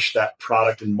establish that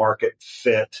product and market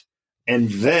fit and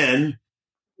then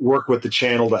work with the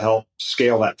channel to help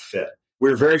scale that fit.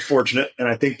 We're very fortunate, and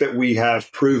I think that we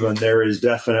have proven there is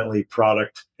definitely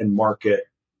product and market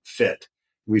fit.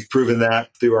 We've proven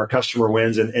that through our customer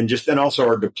wins and also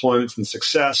our deployments and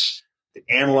success. The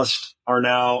analysts are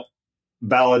now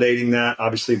validating that.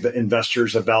 Obviously, the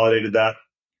investors have validated that.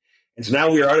 And so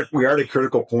now we are at a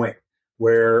critical point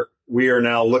where we are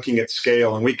now looking at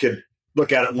scale, and we could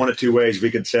look at it one of two ways.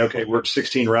 We could say, okay, we're at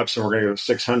 16 reps and we're going to go to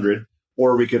 600,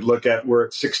 or we could look at we're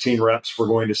at 16 reps, we're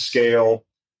going to scale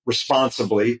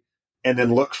responsibly and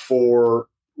then look for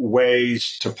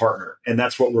ways to partner. And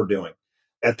that's what we're doing.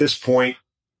 At this point,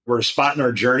 we're at a spot in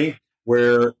our journey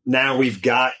where now we've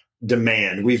got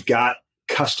demand, we've got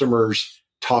customers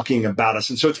talking about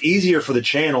us. And so it's easier for the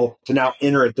channel to now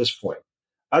enter at this point.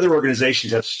 Other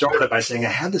organizations have started by saying, I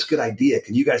have this good idea.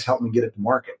 Can you guys help me get it to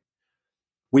market?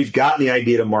 We've gotten the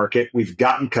idea to market. We've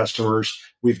gotten customers.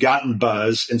 We've gotten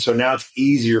buzz. And so now it's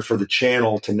easier for the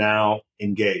channel to now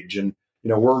engage. And,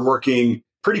 we're working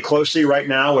pretty closely right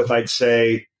now with, I'd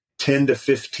say, 10 to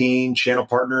 15 channel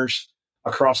partners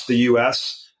across the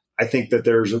US. I think that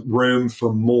there's room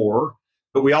for more,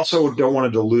 but we also don't want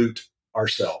to dilute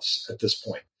ourselves at this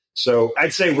point. So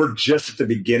I'd say we're just at the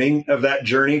beginning of that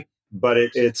journey, but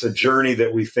it's a journey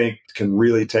that we think can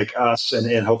really take us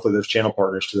and hopefully those channel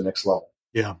partners to the next level.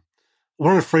 Yeah.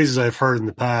 One of the phrases I've heard in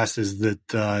the past is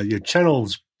that your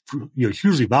channel's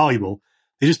hugely valuable.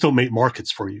 They just don't make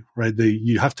markets for you, right?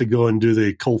 You have to go and do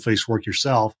the cold-face work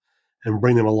yourself and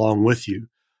bring them along with you.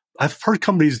 I've heard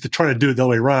companies that try to do it the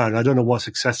other way around. I don't know what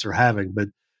success they're having, but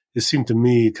it seemed to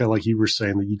me, kind of like you were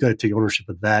saying, that you got to take ownership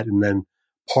of that and then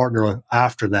partner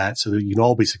after that so that you can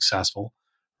all be successful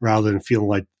rather than feeling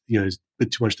like, there's a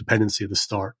bit too much dependency at the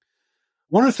start.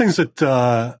 One of the things that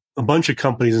a bunch of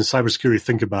companies in cybersecurity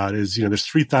think about is, there's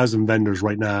 3,000 vendors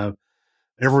right now.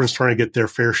 Everyone's trying to get their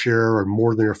fair share or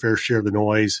more than their fair share of the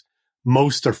noise.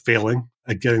 Most are failing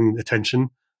at getting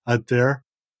attention out there.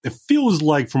 It feels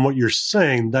like, from what you're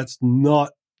saying, that's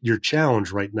not your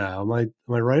challenge right now. Am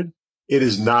I right? It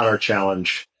is not our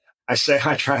challenge. I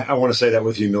want to say that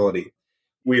with humility.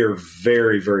 We are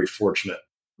very, very fortunate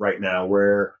right now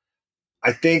where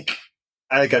I think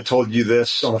I told you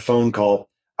this on a phone call.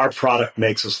 Our product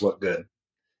makes us look good.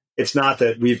 It's not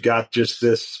that we've got just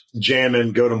this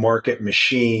jammin' go-to-market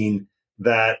machine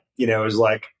that, is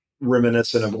like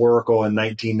reminiscent of Oracle in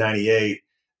 1998.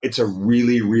 It's a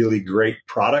really, really great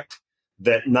product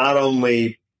that not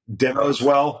only demos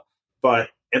well, but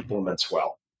implements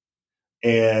well.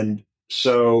 And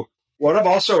so what I've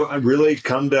also really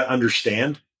come to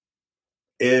understand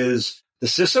is the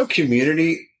CISO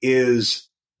community is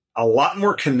a lot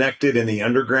more connected in the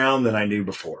underground than I knew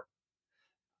before.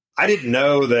 I didn't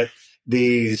know that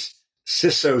these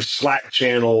CISO Slack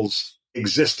channels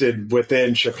existed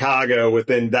within Chicago,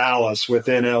 within Dallas,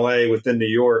 within LA, within New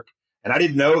York. And I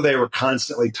didn't know they were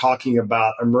constantly talking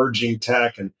about emerging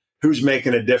tech and who's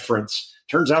making a difference.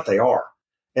 Turns out they are.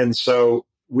 And so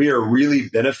we are really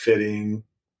benefiting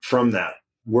from that.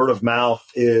 Word of mouth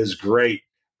is great.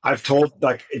 I've told,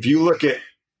 if you look at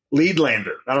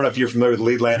Leadlander, I don't know if you're familiar with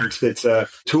Leadlander. It's a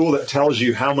tool that tells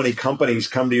you how many companies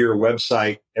come to your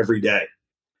website every day.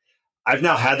 I've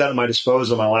now had that at my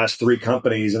disposal, my last 3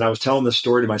 companies. And I was telling this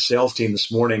story to my sales team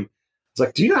this morning. It's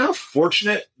like, do you know how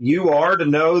fortunate you are to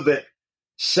know that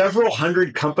several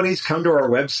hundred companies come to our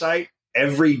website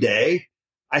every day?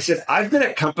 I said, I've been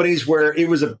at companies where it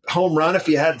was a home run if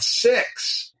you had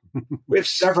 6. We have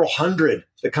several hundred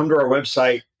that come to our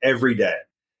website every day.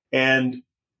 And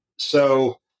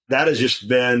so that has just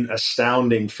been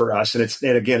astounding for us. And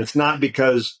again, it's not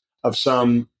because of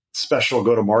some special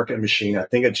go-to-market machine. I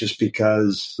think it's just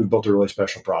because we built a really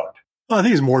special product. Well, I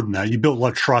think it's more than that. You built a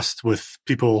lot of trust with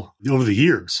people over the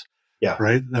years. Yeah.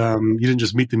 Right. You didn't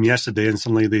just meet them yesterday and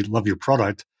suddenly they love your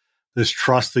product. This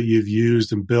trust that you've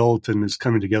used and built and it's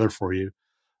coming together for you.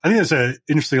 I think that's an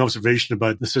interesting observation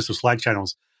about the Cisco Slack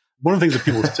channels. One of the things that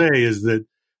people say is that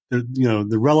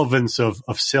the relevance of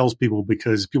salespeople,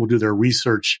 because people do their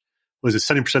research, was it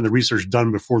 70% of the research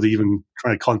done before they even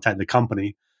try to contact the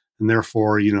company, and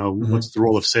therefore what's the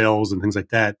role of sales and things like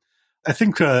that. I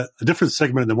think a different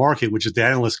segment of the market, which is the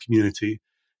analyst community,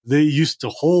 they used to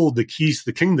hold the keys to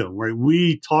the kingdom, right?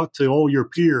 We talk to all your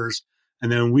peers,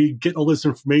 and then we get all this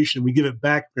information, we give it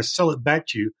back, we sell it back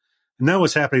to you. And now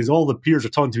what's happening is all the peers are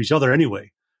talking to each other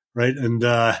anyway, right? And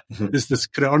this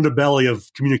kind of underbelly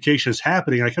of communication is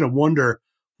happening. I kind of wonder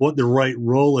what the right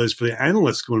role is for the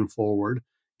analysts going forward,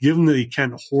 given that you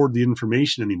can't hoard the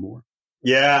information anymore.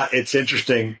 Yeah, it's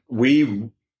interesting. We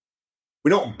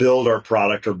don't build our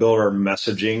product or build our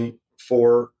messaging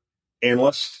for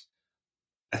analysts.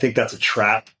 I think that's a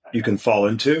trap you can fall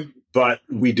into, but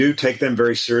we do take them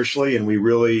very seriously, and we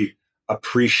really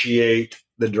appreciate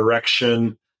the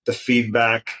direction, the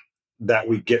feedback that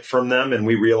we get from them, and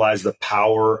we realize the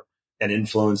power and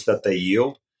influence that they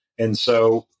yield. And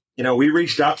so, we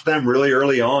reached out to them really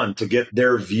early on to get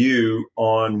their view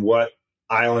on what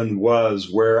Island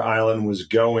was, where Island was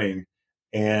going.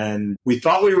 And we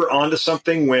thought we were onto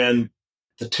something when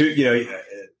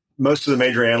most of the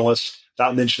major analysts,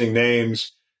 without mentioning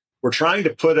names, were trying to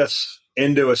put us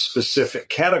into a specific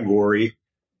category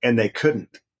and they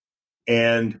couldn't.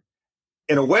 And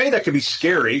in a way that could be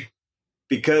scary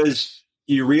because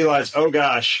you realize, oh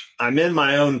gosh, I'm in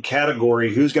my own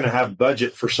category. Who's going to have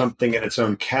budget for something in its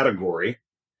own category?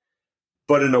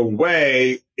 But in a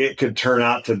way, it could turn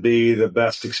out to be the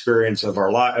best experience of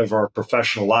our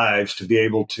professional lives to be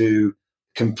able to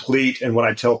complete. And what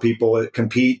I tell people, is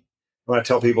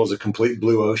a complete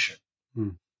blue ocean.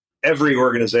 Every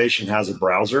organization has a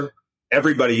browser.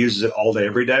 Everybody uses it all day,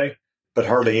 every day, but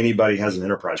hardly anybody has an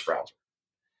enterprise browser.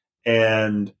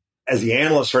 And as the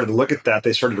analysts started to look at that,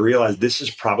 they started to realize this is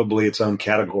probably its own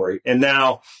category. And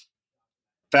now,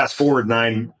 fast forward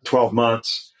 9-12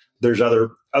 months, there's other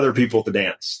people at the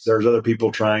dance. There's other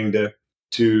people trying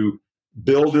to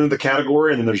build into the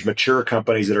category, and then there's mature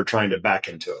companies that are trying to back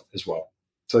into it as well.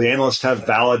 So the analysts have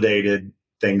validated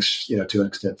things, to an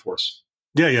extent for us.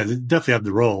 Yeah, they definitely have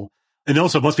the role. And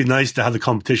also it must be nice to have the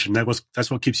competition.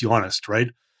 That's what keeps you honest, right?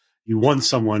 You want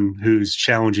someone who's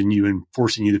challenging you and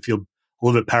forcing you to feel a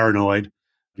little bit paranoid,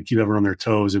 to keep everyone on their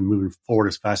toes and moving forward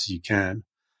as fast as you can.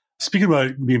 Speaking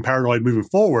about being paranoid moving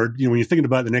forward, when you're thinking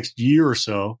about the next year or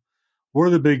so, what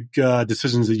are the big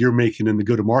decisions that you're making in the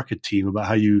go-to-market team about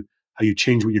how you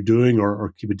change what you're doing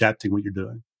or keep adapting what you're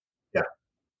doing? Yeah.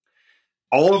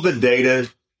 All of the data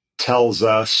tells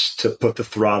us to put the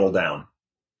throttle down.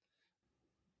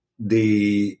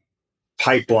 The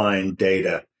pipeline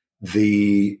data,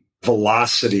 the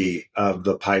velocity of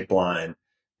the pipeline,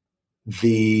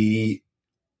 the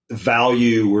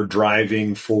value we're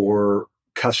driving for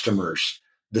customers,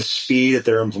 the speed at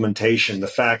their implementation, the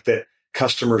fact that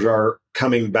customers are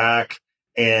coming back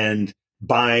and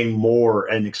buying more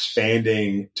and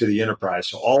expanding to the enterprise.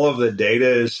 So all of the data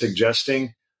is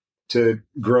suggesting to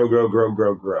grow.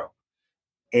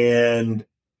 And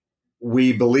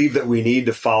we believe that we need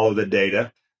to follow the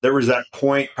data. There was that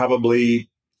point probably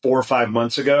 4 or 5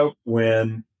 months ago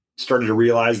when started to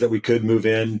realize that we could move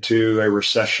into a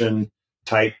recession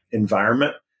type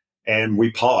environment. And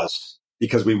we paused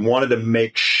because we wanted to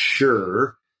make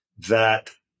sure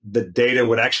that the data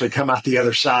would actually come out the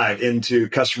other side into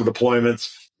customer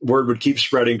deployments. Word would keep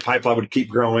spreading, pipeline would keep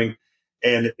growing.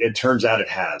 And it turns out it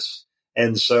has.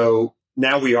 And so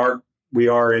now we are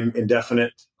in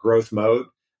indefinite growth mode.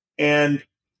 And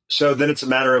so then it's a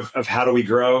matter of how do we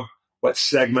grow? What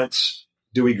segments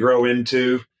do we grow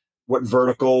into? What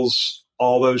verticals?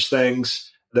 All those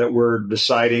things that we're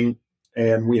deciding.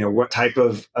 And, what type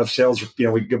of sales,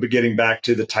 we could be getting back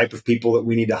to the type of people that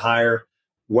we need to hire.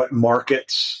 What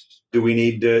markets do we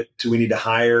need to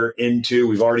hire into?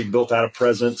 We've already built out a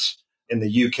presence in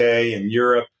the UK and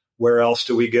Europe. Where else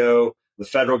do we go? The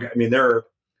federal, there are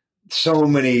so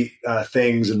many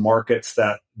things and markets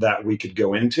that we could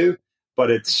go into, but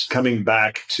it's coming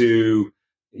back to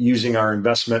using our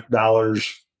investment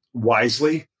dollars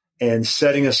wisely and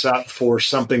setting us up for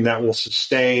something that will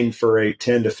sustain for a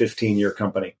 10 to 15 year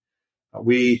company.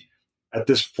 We, at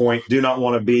this point, do not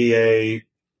want to be a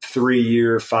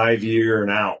 3-year, 5-year and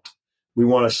out. We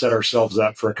want to set ourselves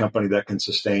up for a company that can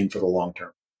sustain for the long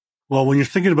term. Well, when you're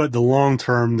thinking about the long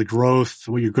term, the growth,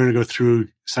 what you're going to go through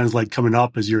sounds like coming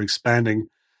up as you're expanding.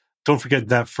 Don't forget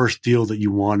that first deal that you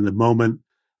won, the moment,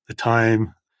 the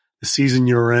time, the season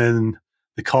you're in,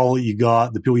 the call that you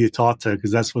got, the people you talked to,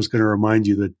 because that's what's going to remind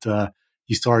you that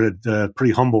you started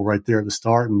pretty humble right there at the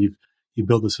start, and you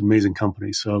built this amazing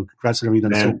company. So congrats on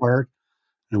everything you've done so far,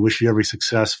 and I wish you every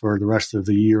success for the rest of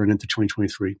the year and into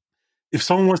 2023. If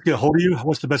someone wants to get a hold of you,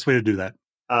 what's the best way to do that?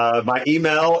 My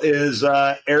email is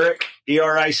Eric,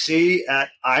 ERIC,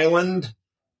 @island.io.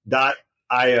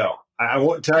 I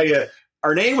won't tell you,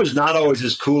 our name was not always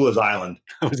as cool as Island.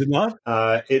 Was it not?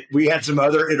 We had some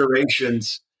other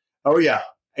iterations. Oh, yeah.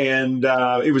 And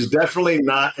it was definitely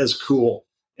not as cool.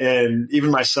 And even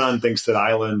my son thinks that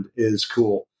Island is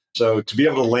cool. So to be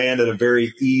able to land at a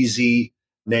very easy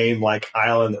name like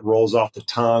Island that rolls off the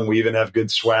tongue, we even have good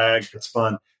swag. It's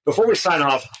fun. Before we sign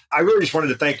off, I really just wanted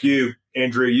to thank you,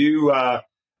 Andrew. You've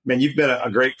been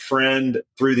a great friend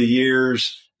through the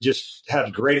years, just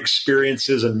had great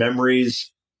experiences and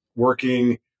memories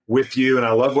working with you. And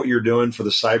I love what you're doing for the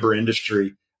cyber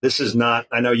industry. This is not,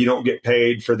 I know you don't get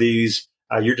paid for these.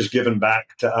 You're just giving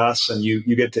back to us, and you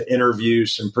get to interview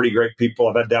some pretty great people.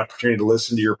 I've had the opportunity to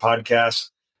listen to your podcast,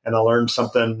 and I learned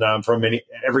something from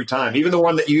every time. Even the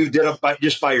one that you did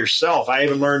just by yourself, I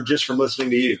even learned just from listening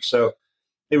to you. So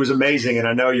it was amazing. And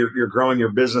I know you're growing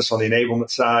your business on the enablement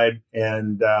side,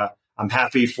 and I'm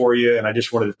happy for you. And I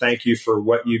just wanted to thank you for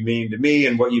what you mean to me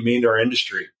and what you mean to our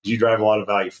industry. You drive a lot of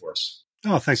value for us.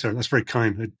 Oh, thanks, sir. That's very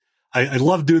kind. I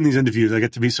love doing these interviews. I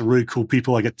get to meet some really cool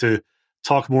people. I get to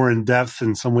talk more in depth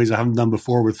in some ways I haven't done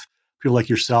before with people like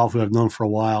yourself who I've known for a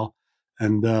while.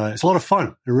 And it's a lot of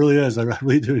fun. It really is. I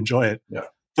really do enjoy it. Yeah.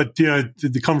 But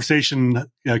the conversation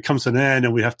comes to an end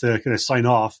and we have to kind of sign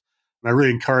off. And I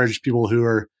really encourage people who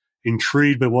are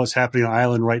intrigued by what's happening on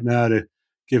Island right now to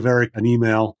give Eric an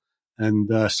email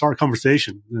and start a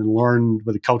conversation and learn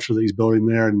about the culture that he's building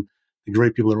there and the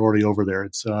great people that are already over there.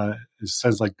 It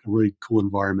sounds like a really cool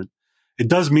environment. It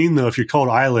does mean, though, if you're called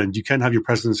Island, you can't have your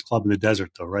President's Club in the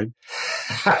desert, though, right?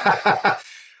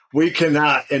 We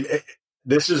cannot. And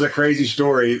this is a crazy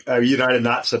story. You and I did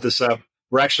not set this up.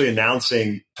 We're actually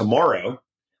announcing tomorrow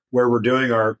where we're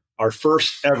doing our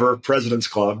first ever President's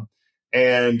Club.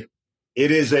 And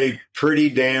it is a pretty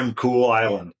damn cool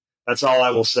island. That's all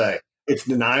I will say. It's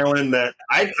an island that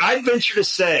I'd venture to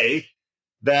say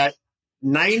that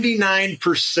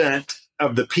 99%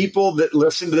 of the people that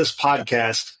listen to this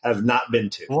podcast have not been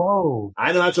to. Whoa.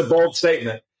 I know that's a bold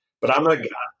statement, but I'm going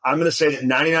to say that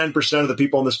 99% of the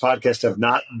people on this podcast have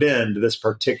not been to this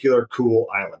particular cool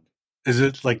island. Is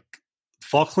it like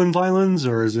Falkland Islands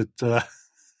or is it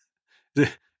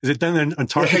is it down in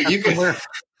Antarctica somewhere?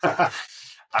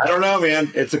 I don't know,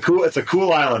 man. It's a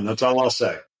cool island. That's all I'll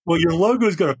say. Well, your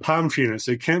logo's got a palm tree in it,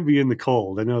 so it can't be in the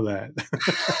cold. I know that.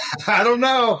 I don't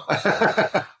know.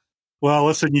 Well,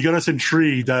 listen, you got us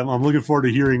intrigued. I'm looking forward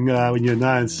to hearing when you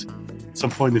announce at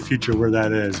some point in the future where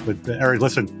that is. But Eric,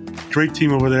 listen, great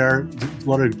team over there. A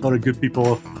lot of good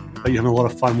people. You're having a lot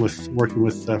of fun with working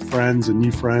with friends and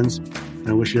new friends. And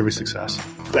I wish you every success.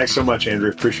 Thanks so much, Andrew.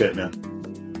 Appreciate it, man.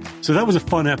 So that was a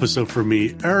fun episode for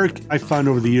me. Eric, I found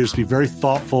over the years to be very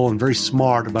thoughtful and very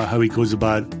smart about how he goes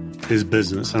about his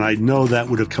business. And I know that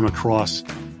would have come across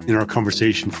in our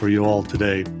conversation for you all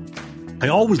today. I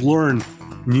always learn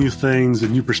new things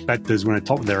and new perspectives when I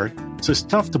talk with Eric. So it's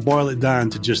tough to boil it down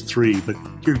to just three, but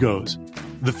here goes.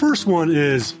 The first one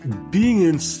is being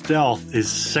in stealth is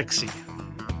sexy.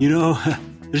 You know,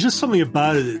 there's just something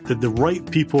about it that the right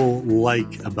people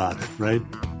like about it, right?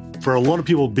 For a lot of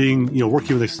people, working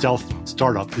with a stealth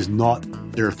startup is not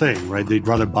their thing, right? They'd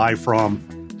rather buy from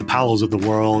the Palos of the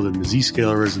world and the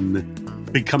Zscalers and the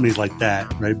big companies like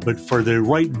that, right? But for the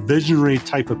right visionary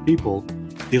type of people,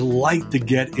 they like to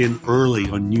get in early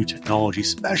on new technology,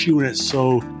 especially when it's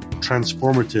so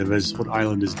transformative as what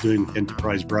Island is doing with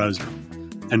Enterprise Browser.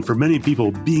 And for many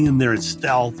people, being in there in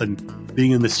stealth and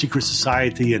being in the secret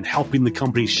society and helping the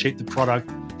company shape the product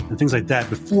and things like that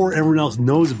before everyone else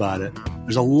knows about it,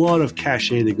 there's a lot of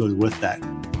cachet that goes with that.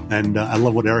 And I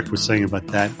love what Eric was saying about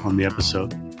that on the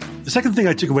episode. The second thing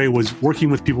I took away was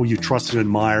working with people you trust and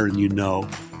admire and you know.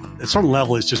 At a certain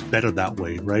level, it's just better that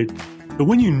way, right? But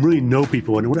when you really know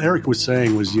people, and what Eric was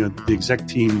saying was, the exec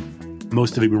team,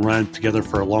 most of them have been around together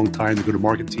for a long time, the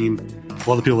go-to-market team. A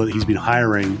lot of the people that he's been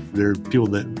hiring, they're people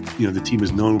that, the team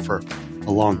has known for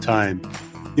a long time.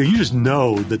 You just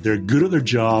know that they're good at their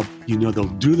job. You know they'll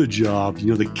do the job. You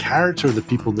know the character of the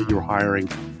people that you're hiring,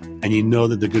 and you know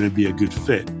that they're going to be a good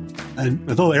fit. And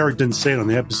although Eric didn't say it on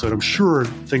the episode, I'm sure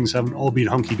things haven't all been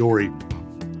hunky-dory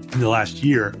in the last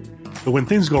year. But when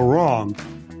things go wrong,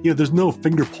 there's no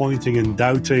finger pointing and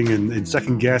doubting and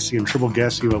second guessing and triple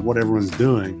guessing about what everyone's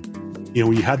doing.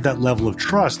 When you have that level of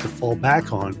trust to fall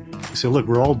back on, you say, look,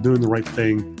 we're all doing the right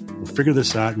thing. We'll figure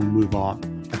this out and we'll move on.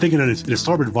 I think in a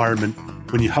startup environment,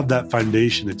 when you have that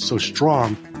foundation, it's so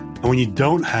strong. And when you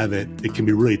don't have it, it can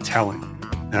be really telling.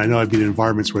 And I know I've been in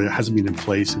environments where it hasn't been in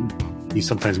place and you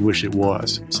sometimes wish it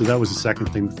was. So that was the second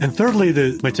thing. And thirdly,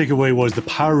 my takeaway was the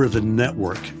power of the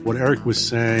network. What Eric was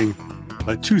saying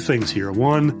about two things here.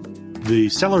 One, the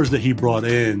sellers that he brought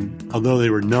in, although they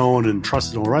were known and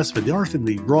trusted and all the rest of it, the other thing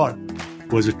that he brought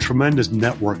was a tremendous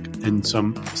network and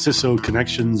some CISO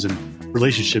connections and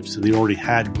relationships that they already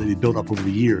had that they built up over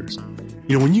the years.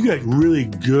 When you get really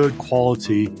good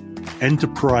quality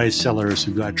enterprise sellers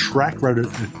who've got a track record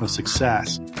of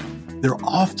success, they're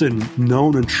often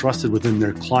known and trusted within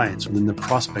their clients, within their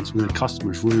prospects, within their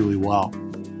customers really, really well.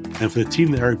 And for the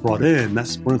team that Eric brought in,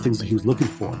 that's one of the things that he was looking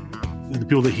for. The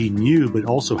people that he knew, but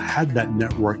also had that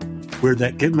network where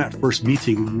getting that first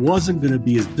meeting wasn't going to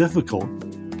be as difficult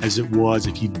as it was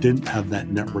if you didn't have that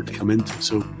network to come into.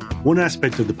 So one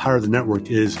aspect of the power of the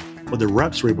network is what the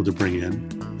reps were able to bring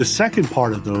in. The second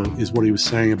part of though is what he was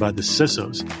saying about the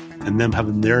CISOs and them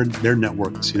having their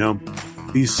networks.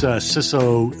 These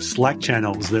CISO Slack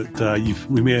channels that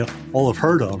we may all have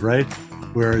heard of, right?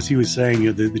 Whereas he was saying,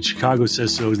 the Chicago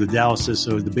CISOs, the Dallas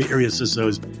CISOs, the Bay Area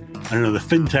CISOs, the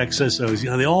FinTech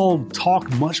CISOs, they all talk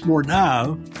much more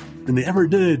now than they ever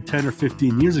did 10 or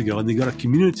 15 years ago. And they got a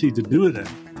community to do it in.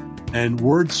 And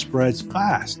word spreads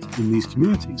fast in these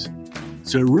communities.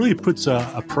 So it really puts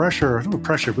a pressure, not a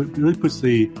pressure, but it really puts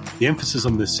the emphasis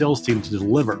on the sales team to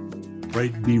deliver.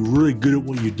 right? Be really good at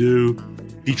what you do.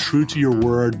 Be true to your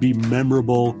word. Be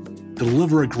memorable.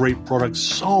 Deliver a great product.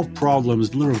 Solve problems.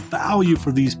 Deliver value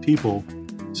for these people,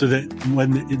 so that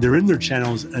when they're in their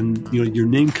channels and your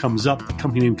name comes up, the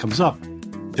company name comes up,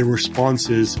 their response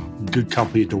is good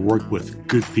company to work with,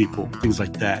 good people, things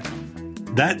like that.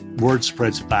 That word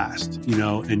spreads fast,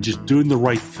 and just doing the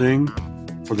right thing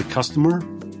for the customer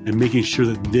and making sure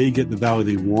that they get the value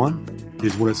they want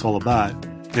is what it's all about.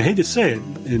 And I hate to say it,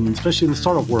 and especially in the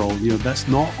startup world, that's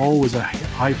not always a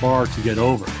high bar to get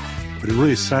over. But it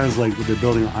really sounds like what they're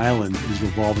building on Island is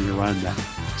revolving around that.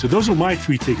 So those are my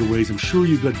 3 takeaways. I'm sure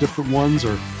you've got different ones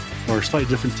or slightly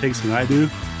different takes than I do.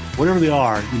 Whatever they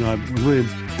are, I'm really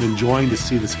enjoying to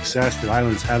see the success that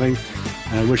Island's having.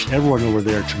 And I wish everyone over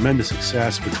there tremendous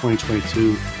success for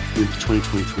 2022 into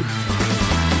 2023.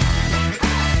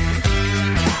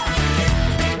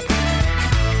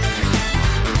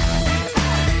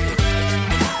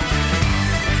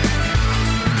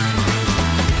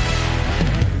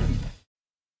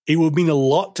 It would mean a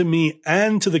lot to me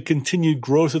and to the continued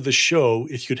growth of the show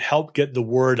if you could help get the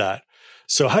word out.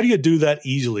 So how do you do that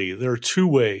easily? There are 2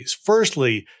 ways.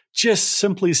 Firstly, just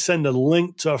simply send a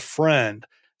link to a friend.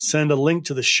 Send a link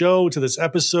to the show, to this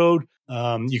episode.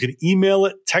 You can email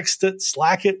it, text it,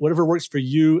 Slack it, whatever works for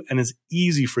you and is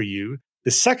easy for you.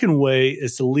 The second way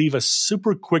is to leave a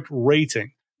super quick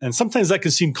rating. And sometimes that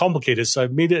can seem complicated, so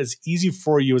I've made it as easy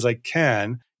for you as I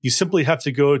can. You simply have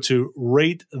to go to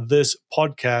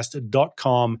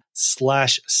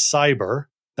ratethispodcast.com/cyber.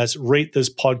 That's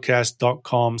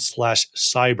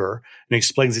ratethispodcast.com/cyber, and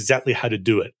explains exactly how to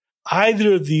do it.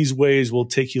 Either of these ways will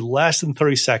take you less than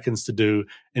 30 seconds to do,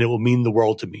 and it will mean the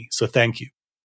world to me. So thank you.